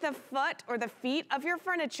underneath the foot or the feet of your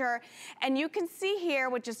furniture, and you can see here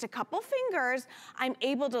with just a couple fingers, I'm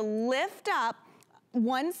able to lift up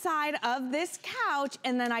one side of this couch,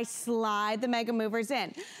 and then I slide the mega movers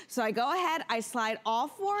in. So I go ahead, I slide all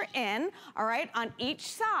 4 in, all right, on each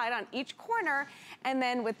side, on each corner, and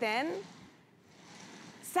then within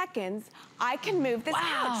seconds, I can move this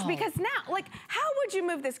couch. Because now, like, how would you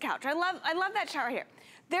move this couch? I love that shot right here.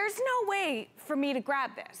 There's no way for me to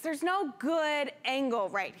grab this. There's no good angle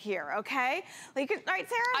right here, okay? Like, right,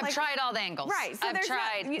 Sarah? I've tried all the angles. Right. So I've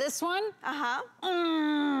tried this one.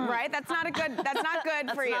 Right, that's not good for you. That's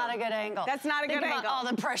not a good angle. That's not a good angle. Think about all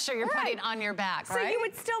the pressure you're putting on your back, right? So you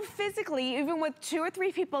would still physically, even with 2 or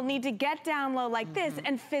 3 people, need to get down low like this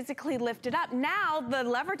and physically lift it up. Now the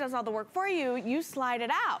lever does all the work for you. You slide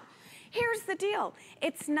it out. Here's the deal.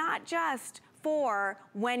 It's not just for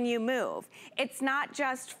when you move. It's not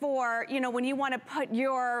just for, you know, when you want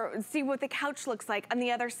to see what the couch looks like on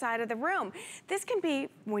the other side of the room. This can be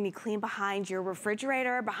when you clean behind your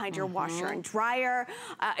refrigerator, behind your washer and dryer.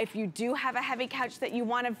 If you do have a heavy couch that you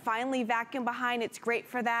want to finally vacuum behind, it's great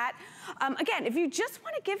for that. Again, if you just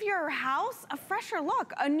want to give your house a fresher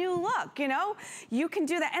look, a new look, you know, you can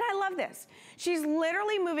do that. And I love this. She's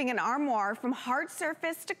literally moving an armoire from hard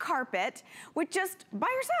surface to carpet with just by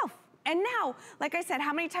yourself. And now, like I said,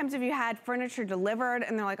 how many times have you had furniture delivered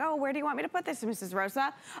and they're like, oh, where do you want me to put this, Mrs.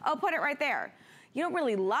 Rosa? Oh, put it right there. You don't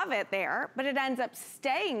really love it there, but it ends up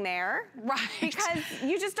staying there. Right. Because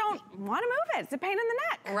you just don't want to move it. It's a pain in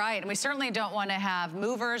the neck. Right, and we certainly don't want to have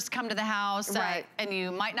movers come to the house. Right. And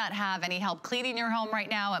you might not have any help cleaning your home right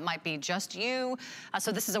now. It might be just you.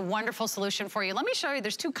 So this is a wonderful solution for you. Let me show you,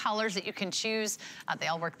 there's 2 colors that you can choose. They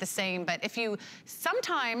all work the same, but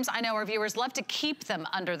sometimes I know our viewers love to keep them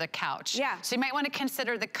under the couch. Yeah. So you might want to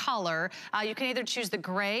consider the color. You can either choose the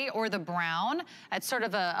gray or the brown. It's sort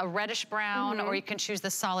of a reddish brown, or you can choose the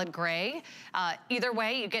solid gray. Either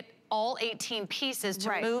way, you get all 18 pieces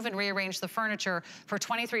to move and rearrange the furniture for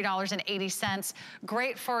 $23.80.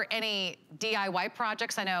 Great for any DIY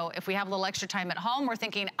projects. I know if we have a little extra time at home, we're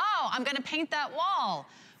thinking, oh, I'm gonna paint that wall.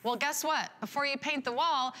 Well, guess what? Before you paint the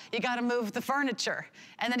wall, you gotta move the furniture.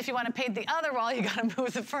 And then if you wanna paint the other wall, you gotta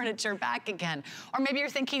move the furniture back again. Or maybe you're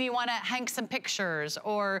thinking you wanna hang some pictures,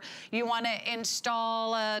 or you wanna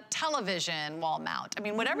install a television wall mount. I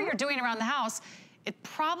mean, whatever you're doing around the house, it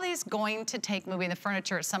probably is going to take moving the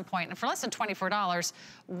furniture at some point. And for less than $24,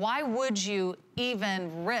 why would you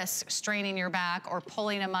even risk straining your back or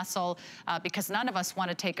pulling a muscle? Because none of us want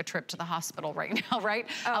to take a trip to the hospital right now, right?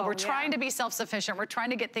 We're trying to be self-sufficient. We're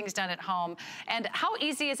trying to get things done at home. And how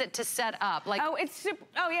easy is it to set up? Like, it's super,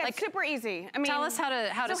 it's super easy. I mean, tell us how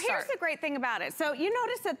to start. So here's the great thing about it. So you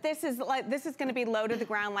notice that this is going to be low to the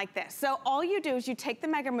ground like this. So all you do is you take the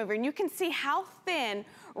mega mover, and you can see how thin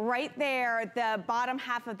right there the bottom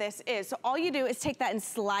half of this is. So all you do is take that and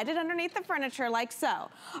slide it underneath the furniture like so.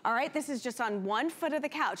 All right, this is just on one foot of the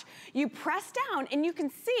couch. You press down and you can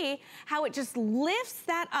see how it just lifts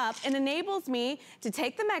that up and enables me to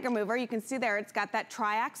take the mega mover. You can see there it's got that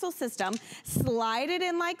triaxle system, slide it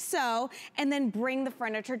in like so, and then bring the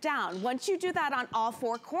furniture down. Once you do that on all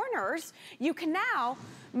 4 corners, you can now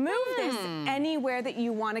move this anywhere that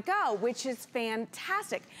you want to go, which is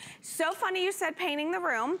fantastic. So funny you said painting the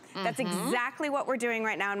room. That's exactly what we're doing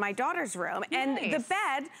right now in my daughter's room. And the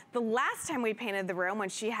bed, the last time we painted the room, when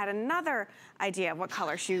she had another idea of what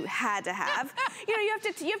color she had to have, you know,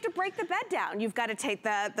 you have to break the bed down. You've got to take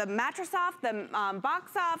the mattress off, the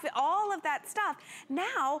box off, all of that stuff.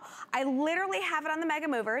 Now, I literally have it on the Mega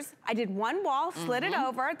Movers. I did one wall, slid it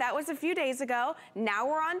over. That was a few days ago. Now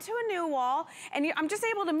we're on to a new wall, and I'm just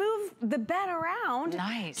able to move the bed around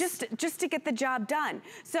just to get the job done.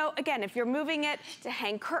 So again, if you're moving it to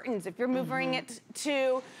hang curtains, if you're moving it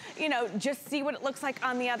to, you know, just see what it looks like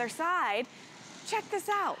on the other side, check this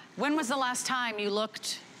out. When was the last time you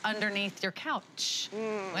looked underneath your couch?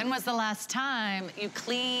 When was the last time you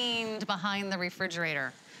cleaned behind the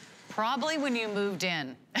refrigerator? Probably when you moved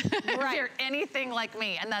in. If you're anything like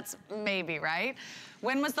me, and that's maybe, right?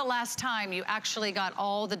 When was the last time you actually got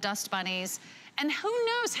all the dust bunnies? And who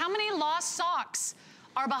knows how many lost socks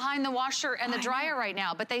are behind the washer and the dryer right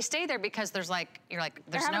now, but they stay there because there's like, you're like,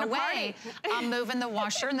 there's no way I'm moving the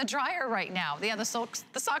washer and the dryer right now. Yeah, the socks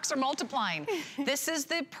are multiplying. This is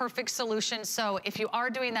the perfect solution. So if you are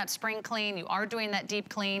doing that spring clean, you are doing that deep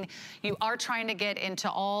clean, you are trying to get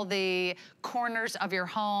into all the corners of your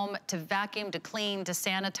home to vacuum, to clean, to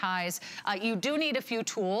sanitize, you do need a few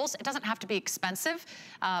tools. It doesn't have to be expensive,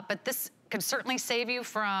 but this could certainly save you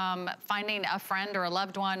from finding a friend or a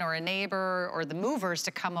loved one or a neighbor or the movers to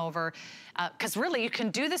come over. Because really, you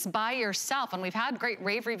can do this by yourself. And we've had great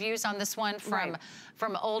rave reviews on this one from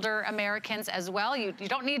older Americans as well. You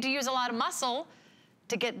don't need to use a lot of muscle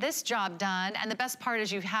to get this job done. And the best part is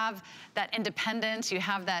you have that independence, you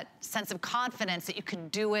have that sense of confidence that you can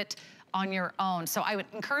do it on your own. So I would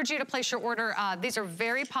encourage you to place your order. These are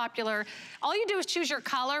very popular. All you do is choose your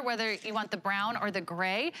color, whether you want the brown or the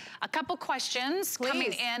gray. A couple questions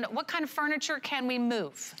coming in. What kind of furniture can we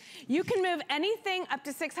move? You can move anything up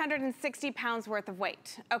to 660 pounds worth of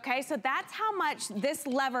weight, okay? So that's how much this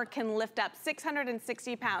lever can lift up,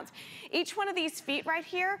 660 pounds. Each one of these feet right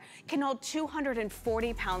here can hold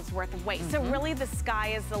 240 pounds worth of weight. So really the sky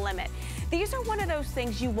is the limit. These are one of those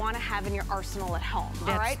things you want to have in your arsenal at home,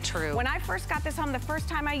 all right? That's true. When I first got this home, the first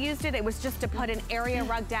time I used it, it was just to put an area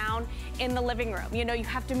rug down in the living room. You know, you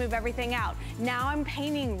have to move everything out. Now I'm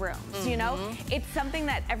painting rooms, you know? It's something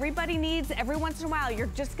that everybody needs. Every once in a while, you're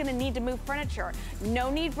just gonna need to move furniture. No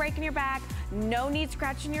need breaking your back, no need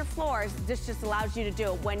scratching your floors. This just allows you to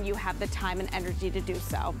do it when you have the time and energy to do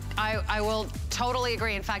so. I will totally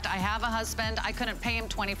agree. In fact, I have a husband. I couldn't pay him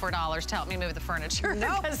 $24 to help me move the furniture.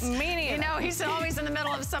 No, me neither. You know, he's always in the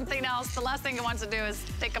middle of something else. The last thing he wants to do is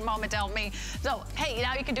take a moment to help me. So, hey,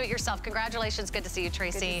 now you can do it yourself. Congratulations. Good to see you,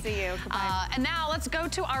 Tracy. Good to see you. Goodbye. And now let's go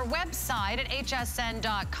to our website at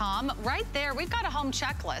hsn.com. Right there, we've got a home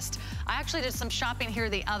checklist. I actually did some shopping here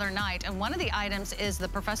the other night, and one of the items is the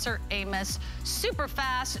Professor Amos Super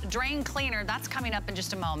Fast Drain Cleaner. That's coming up in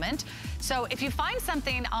just a moment. So if you find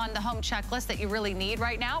something on the home checklist that you really need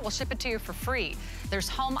right now, we'll ship it to you for free. There's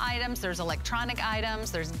home items, there's electronic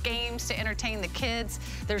items, there's games to entertain the kids,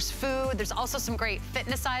 there's food, there's also some great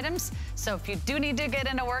fitness items. So if you do need to get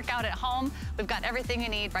in a workout at home, we've got everything you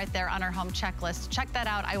need right there on our home checklist. Check that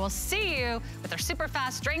out. I will see you with our Super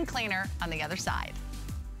Fast Drain Cleaner on the other side.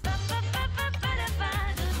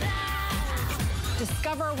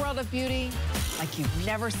 Discover a world of beauty like you've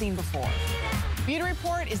never seen before. Beauty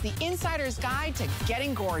Report is the insider's guide to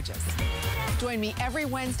getting gorgeous. Join me every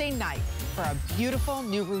Wednesday night for a beautiful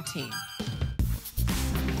new routine.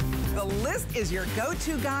 The list is your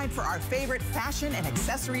go-to guide for our favorite fashion and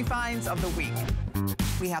accessory finds of the week.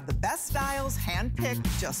 We have the best styles hand-picked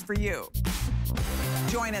just for you.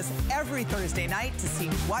 Join us every Thursday night to see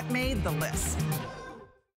what made the list.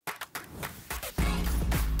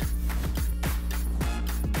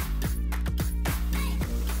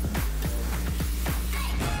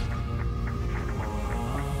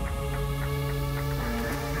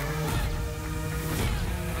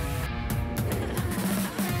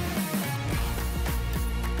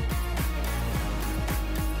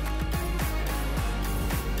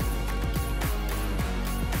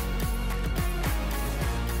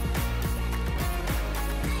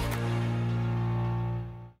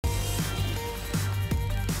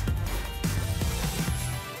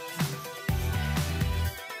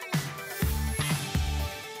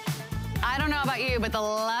 but the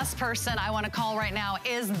last person I want to call right now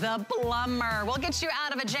is the plumber. We'll get you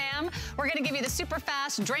out of a jam. We're going to give you the super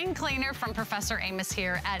fast drain cleaner from Professor Amos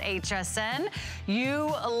here at HSN.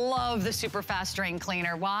 You love the super fast drain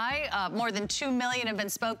cleaner. Why? More than 2 million have been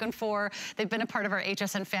spoken for. They've been a part of our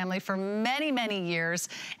HSN family for many, many years.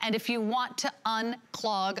 And if you want to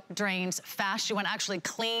unclog drains fast, you want to actually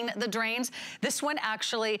clean the drains, this one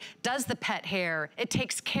actually does the pet hair. It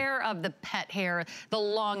takes care of the pet hair, the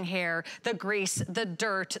long hair, the grease, the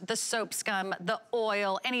dirt, the soap scum, the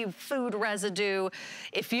oil, any food residue.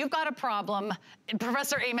 If you've got a problem,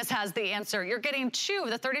 Professor Amos has the answer. You're getting 2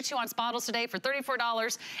 of the 32-ounce bottles today for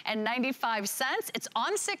 $34.95. It's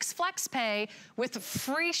on 6 flex pay with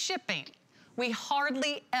free shipping. We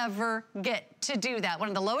hardly ever get to do that. One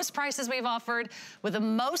of the lowest prices we've offered with the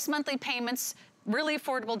most monthly payments, really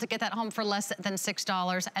affordable to get that home for less than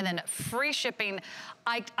 $6, and then free shipping.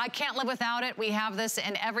 I can't live without it. We have this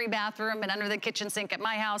in every bathroom and under the kitchen sink at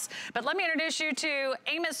my house. But let me introduce you to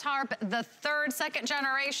Amos Harp, the second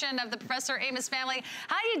generation of the Professor Amos family.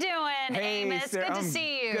 How you doing, hey, Amos? Sarah, good to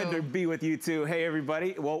see you. Good to be with you too. Hey,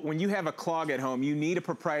 everybody. Well, when you have a clog at home, you need a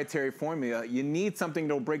proprietary formula. You need something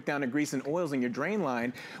that will break down the grease and oils in your drain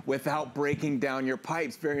line without breaking down your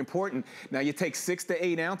pipes. Very important. Now, you take 6 to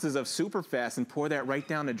 8 ounces of Superfast and pour that right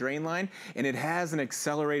down the drain line, and it has an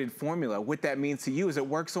accelerated formula. What that means to you is it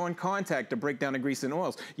works on contact to break down the grease and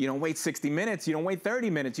oils. You don't wait 60 minutes, you don't wait 30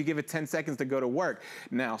 minutes, you give it 10 seconds to go to work.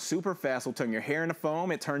 Now, Superfast will turn your hair into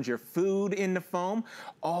foam, it turns your food into foam,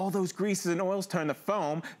 all those greases and oils turn to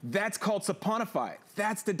foam. That's called saponify.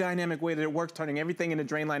 That's the dynamic way that it works, turning everything in the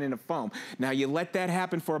drain line into foam. Now, you let that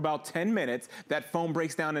happen for about 10 minutes, that foam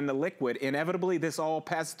breaks down into liquid. Inevitably, this all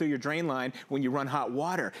passes through your drain line when you run hot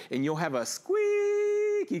water, and you'll have a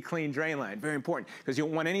squeaky clean drain line. Very important, because you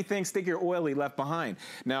don't want anything sticky or oily left behind.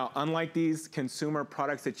 Now, unlike these consumer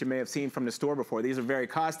products that you may have seen from the store before, these are very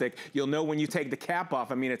caustic. You'll know when you take the cap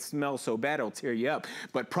off. I mean, it smells so bad, it'll tear you up.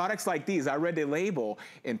 But products like these, I read the label,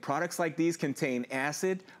 and products like these contain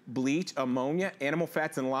acid, bleach, ammonia, animal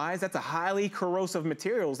fats, and lyes. That's a highly corrosive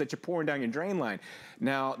materials that you're pouring down your drain line.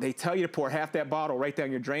 Now, they tell you to pour half that bottle right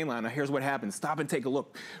down your drain line. Now, here's what happens. Stop and take a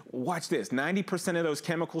look. Watch this. 90% of those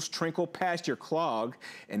chemicals trickle past your clog,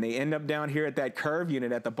 and they end up down here at that curve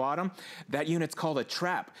unit at the bottom. That unit's called a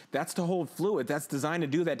trap. That's to hold fluid. That's designed to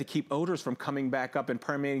do that, to keep odors from coming back up and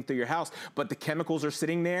permeating through your house. But the chemicals are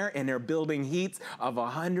sitting there, and they're building heats of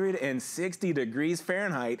 160 degrees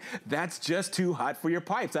Fahrenheit. That's just too hot for your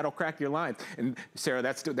pipes. That'll crack your lines. And Sarah,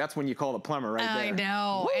 that's when you call the plumber right there. I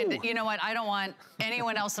know. Woo! And you know what? I don't want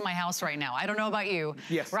anyone else in my house right now. I don't know about you.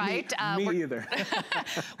 Yes, right? me either.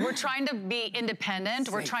 We're trying to be independent.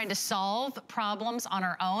 We're trying to solve problems on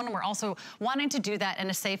our own. We're also wanting to do that in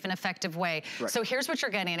a safe and effective way. Right. So here's what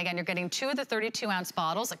you're getting. Again, you're getting 2 of the 32-ounce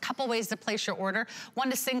bottles, a couple ways to place your order. One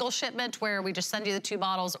to single shipment, where we just send you the 2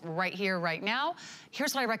 bottles right here, right now.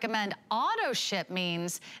 Here's what I recommend. Auto ship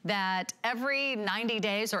means that every 90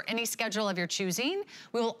 days or any schedule of your choosing,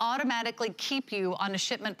 we will automatically keep you on a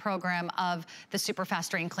shipment program of the Super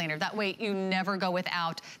Fast Drain Cleaner. That way you never go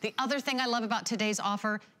without. The other thing I love about today's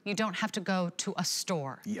offer, you don't have to go to a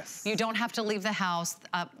store. Yes. You don't have to leave the house.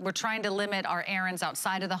 We're trying to limit our errands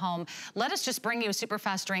outside of the home. Let us just bring you a Super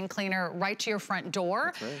Fast Drain Cleaner right to your front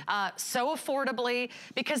door. That's right. So affordably,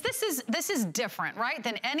 because this is different, right,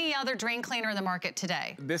 than any other drain cleaner in the market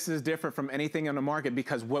today. This is different from anything on the market,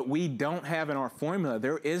 because what we don't have in our formula,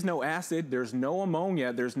 there is no acid, there's no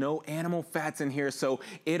ammonia, there's no animal fats in here, so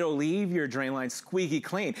it'll leave your drain line squeaky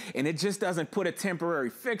clean. And it just doesn't put a temporary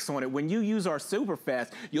fix on it. When you use our Super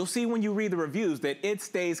Fast, you'll see when you read the reviews that it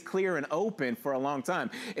stays clear and open for a long time.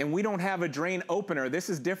 And we don't have a drain opener. This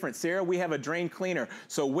is different, Sarah. We have a drain cleaner.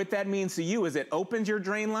 So what that means to you is it opens your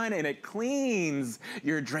drain line and it cleans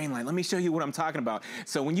your drain line. Let me show you what I'm talking about.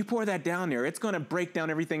 So when you pour that down there, it's going to break down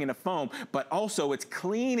everything into foam, but also it's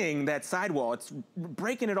cleaning that sidewall. It's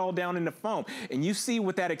breaking it all down into foam. And you see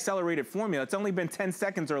with that accelerated formula, it's only been 10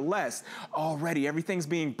 seconds or less. Already, everything's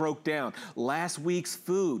being broke down. Last week's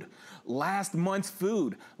food, last month's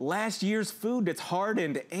food, last year's food that's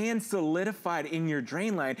hardened and solidified in your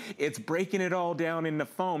drain line. It's breaking it all down into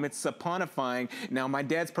foam. It's saponifying. Now, my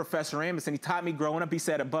dad's Professor Amos, and he taught me growing up, he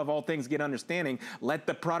said, above all things, get understanding. Let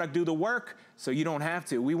the product do the work so you don't have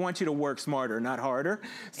to. We want you to work smarter, not harder.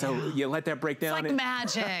 So you let that break down. It's like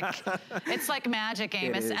magic. It's like magic,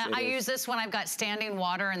 Amos. I use this when I've got standing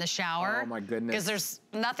water in the shower. Oh, my goodness. Because there's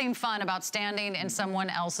nothing fun about standing in someone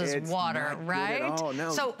else's water, right? Oh,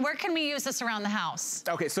 no. So where can we use this around the house?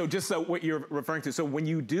 Okay, so just so what you're referring to, so when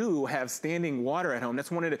you do have standing water, water at home. That's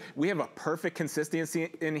one of the, we have a perfect consistency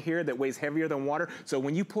in here that weighs heavier than water. So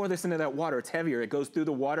when you pour this into that water, it's heavier. It goes through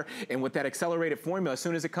the water, and with that accelerated formula, as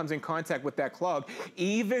soon as it comes in contact with that clog,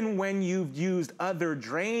 even when you've used other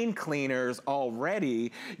drain cleaners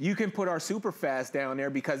already, you can put our super fast down there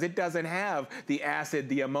because it doesn't have the acid,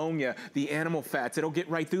 the ammonia, the animal fats. It'll get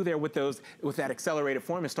right through there with those, with that accelerated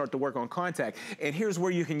formula, start to work on contact. And here's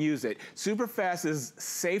where you can use it. Super fast is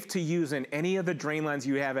safe to use in any of the drain lines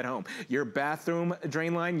you have at home. Your bathroom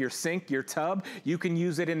drain line, your sink, your tub, you can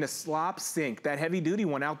use it in the slop sink, that heavy duty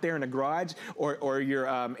one out there in the garage or your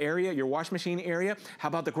area, your wash machine area. How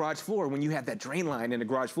about the garage floor when you have that drain line in the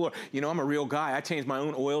garage floor? You know, I'm a real guy. I change my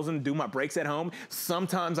own oils and do my brakes at home.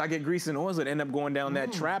 Sometimes I get grease and oils that end up going down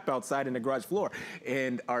that trap outside in the garage floor.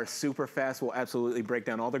 And our super fast will absolutely break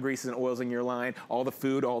down all the greases and oils in your line, all the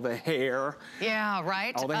food, all the hair. Yeah,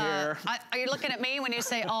 right. All the hair. Are you looking at me when you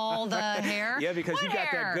say all the hair? Yeah, because what you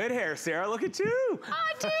got that good hair, Sarah. Look at you.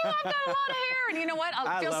 I do. I've got a lot of hair. And you know what?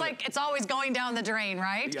 It feels like it's always going down the drain,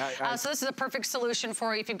 right? Yeah, so this is a perfect solution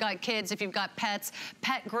for you if you've got kids, if you've got pets.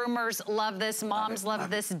 Pet groomers love this. Moms love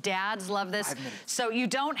this. Dads love this. So you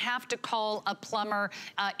don't have to call a plumber.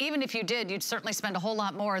 Even if you did, you'd certainly spend a whole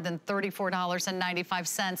lot more than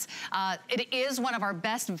 $34.95. It is one of our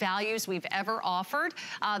best values we've ever offered.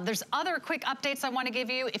 There's other quick updates I want to give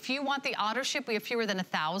you. If you want the auto ship, we have fewer than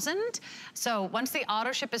 1,000. So once the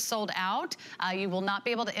auto ship is sold out, you will not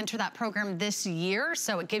be able to enter that program this year.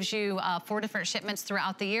 So it gives you 4 different shipments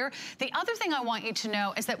throughout the year. The other thing I want you to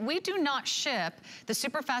know is that we do not ship the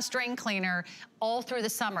Super Fast Drain Cleaner all through the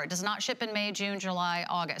summer. It does not ship in May, June, July,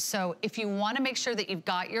 August. So if you want to make sure that you've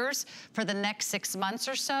got yours for the next 6 months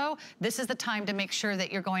or so, this is the time to make sure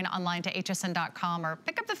that you're going online to hsn.com or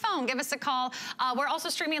pick up the phone, give us a call. We're also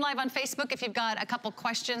streaming live on Facebook. If you've got a couple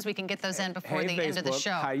questions, we can get those in before the end of the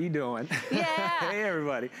show. How you doing? Yeah. Hey,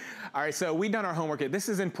 everybody. All right, so we've done our homework. This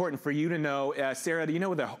is important for you to know. Sarah, do you know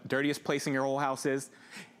what the dirtiest place in your whole house is?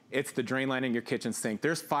 It's the drain line in your kitchen sink.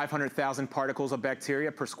 There's 500,000 particles of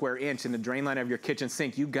bacteria per square inch in the drain line of your kitchen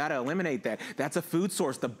sink. You gotta eliminate that. That's a food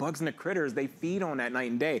source. The bugs and the critters, they feed on that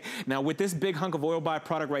night and day. Now with this big hunk of oil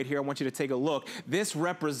byproduct right here, I want you to take a look. This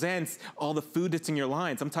represents all the food that's in your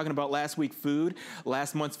lines. I'm talking about last week's food,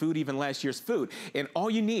 last month's food, even last year's food. And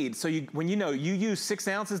all you need, so when you use 6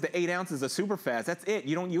 ounces to 8 ounces of super fast, that's it.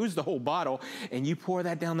 You don't use the whole bottle, and you pour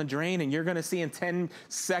that down the drain, and you're gonna see in 10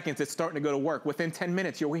 seconds it's starting to go to work. Within 10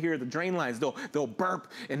 minutes, you'll hear the drain lines, they'll burp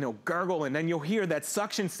and they'll gurgle, and then you'll hear that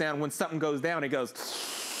suction sound when something goes down. It goes.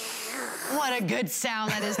 What a good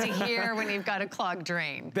sound that is to hear when you've got a clogged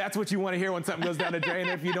drain. That's what you want to hear when something goes down the drain.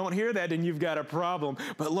 If you don't hear that, then you've got a problem.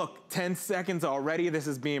 But look, 10 seconds already, this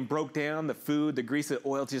is being broke down, the food, the grease, the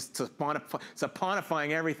oil, just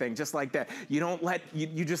saponifying everything, just like that. You don't let,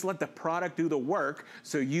 you just let the product do the work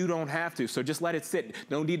so you don't have to. So just let it sit.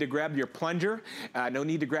 No need to grab your plunger, no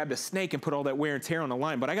need to grab the snake and put all that wear and tear on the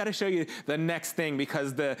line. But I got to show you the next thing,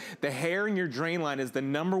 because the hair in your drain line is the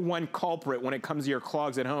 #1 culprit when it comes to your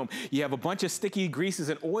clogs at home. You have a bunch of sticky greases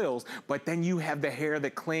and oils, but then you have the hair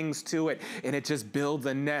that clings to it, and it just builds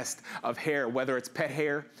a nest of hair, whether it's pet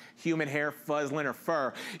hair, human hair, fuzz, lint, or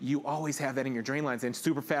fur. You always have that in your drain lines. And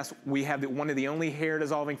super fast, we have one of the only hair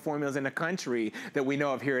dissolving formulas in the country that we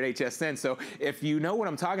know of here at HSN. So if you know what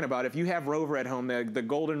I'm talking about, if you have Rover at home, the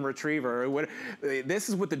golden retriever, this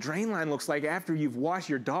is what the drain line looks like after you've washed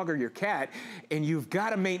your dog or your cat, and you've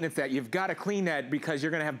got to maintenance that. You've got to clean that, because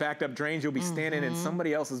you're going to have backed up drains. You'll be standing in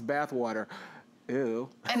somebody else's bathwater. Ew.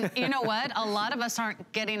 And you know what? A lot of us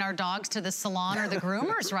aren't getting our dogs to the salon or the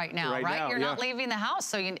groomers right now, right? You're not leaving the house,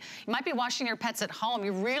 so you might be washing your pets at home.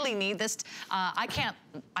 You really need this. I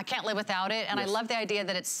can't live without it, and I love the idea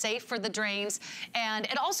that it's safe for the drains, and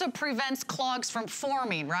it also prevents clogs from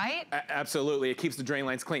forming, right? Absolutely. It keeps the drain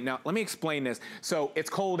lines clean. Now, let me explain this. So it's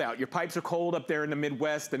cold out. Your pipes are cold up there in the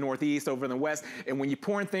Midwest, the Northeast, over in the West, and when you're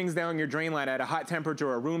pouring things down your drain line at a hot temperature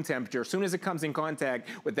or a room temperature, as soon as it comes in contact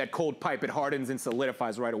with that cold pipe, it hardens and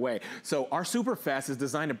solidifies right away. So our super fast is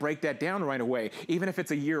designed to break that down right away, even if it's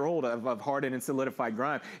a year old of hardened and solidified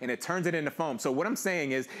grime, and it turns it into foam. So what I'm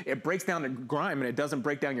saying is it breaks down the grime and it doesn't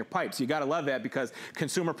break down your pipes. You gotta love that, because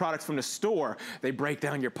consumer products from the store, they break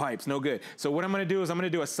down your pipes. No good. So what I'm gonna do is I'm gonna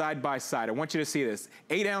do a side by side. I want you to see this.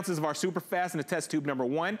 8 ounces of our super fast in the test tube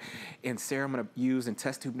 #1. And Sarah, I'm gonna use in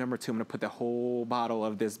test tube #2, I'm gonna put the whole bottle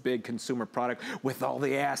of this big consumer product with all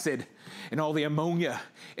the acid and all the ammonia.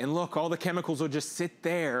 And look, all the chemicals will just sit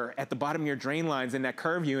there at the bottom of your drain lines in that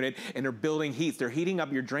curve unit, and they're building heats. They're heating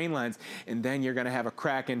up your drain lines, and then you're gonna have a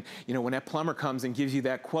crack. And you know, when that plumber comes and gives you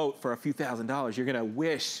that quote for a few $1,000s, you're gonna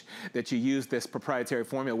wish that you used this proprietary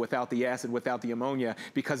formula without the acid, without the ammonia,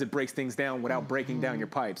 because it breaks things down without breaking down your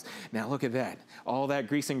pipes. Now look at that, all that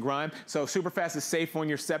grease and grime. So Superfast is safe on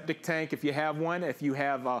your septic tank if you have one. If you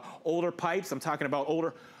have older pipes, I'm talking about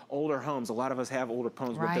older homes. A lot of us have older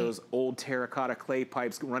homes with those old terracotta clay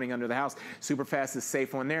pipes running under the house. Superfast is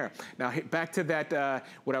safe on there. Now back to that,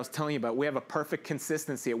 what I was telling you about. We have a perfect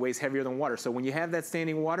consistency. It weighs heavier than water. So when you have that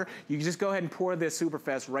standing water, you can just go ahead and pour this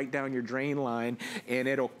Superfast right down your drain line, and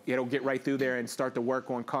it'll get right through there and start to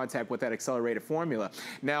work on contact with that accelerated formula.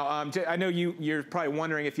 Now, I know you're probably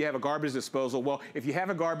wondering if you have a garbage disposal. Well, if you have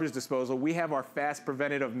a garbage disposal, we have our fast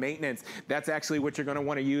preventative maintenance. That's actually what you're gonna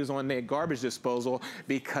wanna use on the garbage disposal,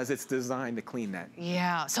 because it's designed to clean that.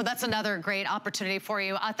 Yeah, so that's another great opportunity for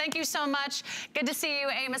you. Thank you so much. Good to see you,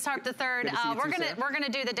 Amos Harp-III. We're gonna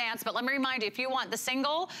do the dance, but let me remind you, if you want the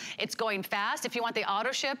single, it's going fast. If you want the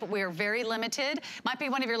auto ship, we're very limited. Might be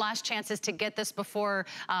one of your last chances to get this before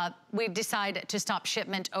we decide to stop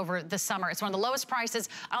shipment over the summer. It's one of the lowest prices.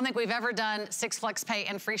 I don't think we've ever done 6 flex pay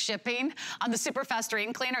and free shipping on the Superfast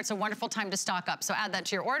Drain Cleaner. It's a wonderful time to stock up, so add that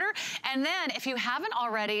to your order. And then if you haven't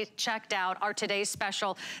already checked out our today's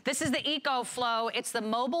special, this is the EcoFlow. It's the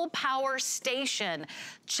mobile power station.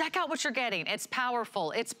 Check out what you're getting. It's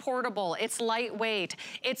powerful, it's portable, it's lightweight,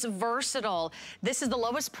 it's versatile. This is the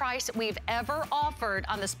lowest price we've ever offered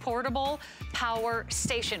on this portable power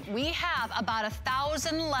station. We have about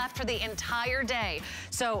 1,000 left for the entire day.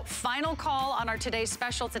 So final call on our today's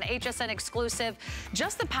special. It's an HSN exclusive.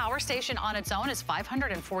 Just the power station on its own is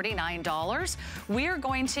 $549. We're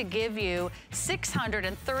going to give you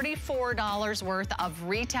 $634 worth of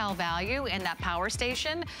retail value in that power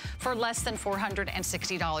station for less than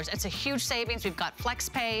 $460. It's a huge savings. We've got flex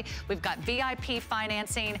pay, we've got VIP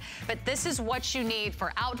financing, but this is what you need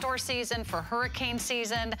for outdoor season, for hurricane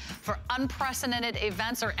season, for unprecedented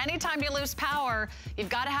events, or anytime you lose power, you've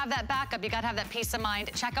got to have that backup. You've got to have that peace of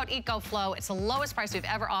mind. Check out EcoFlow. It's the lowest price we've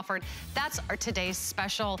ever offered. That's our today's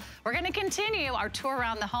special. We're going to continue our tour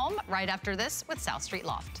around the home right after this with South Street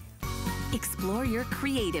Loft. Explore your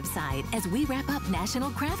creative side as we wrap up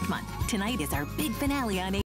National Craft Month. Tonight is our big finale on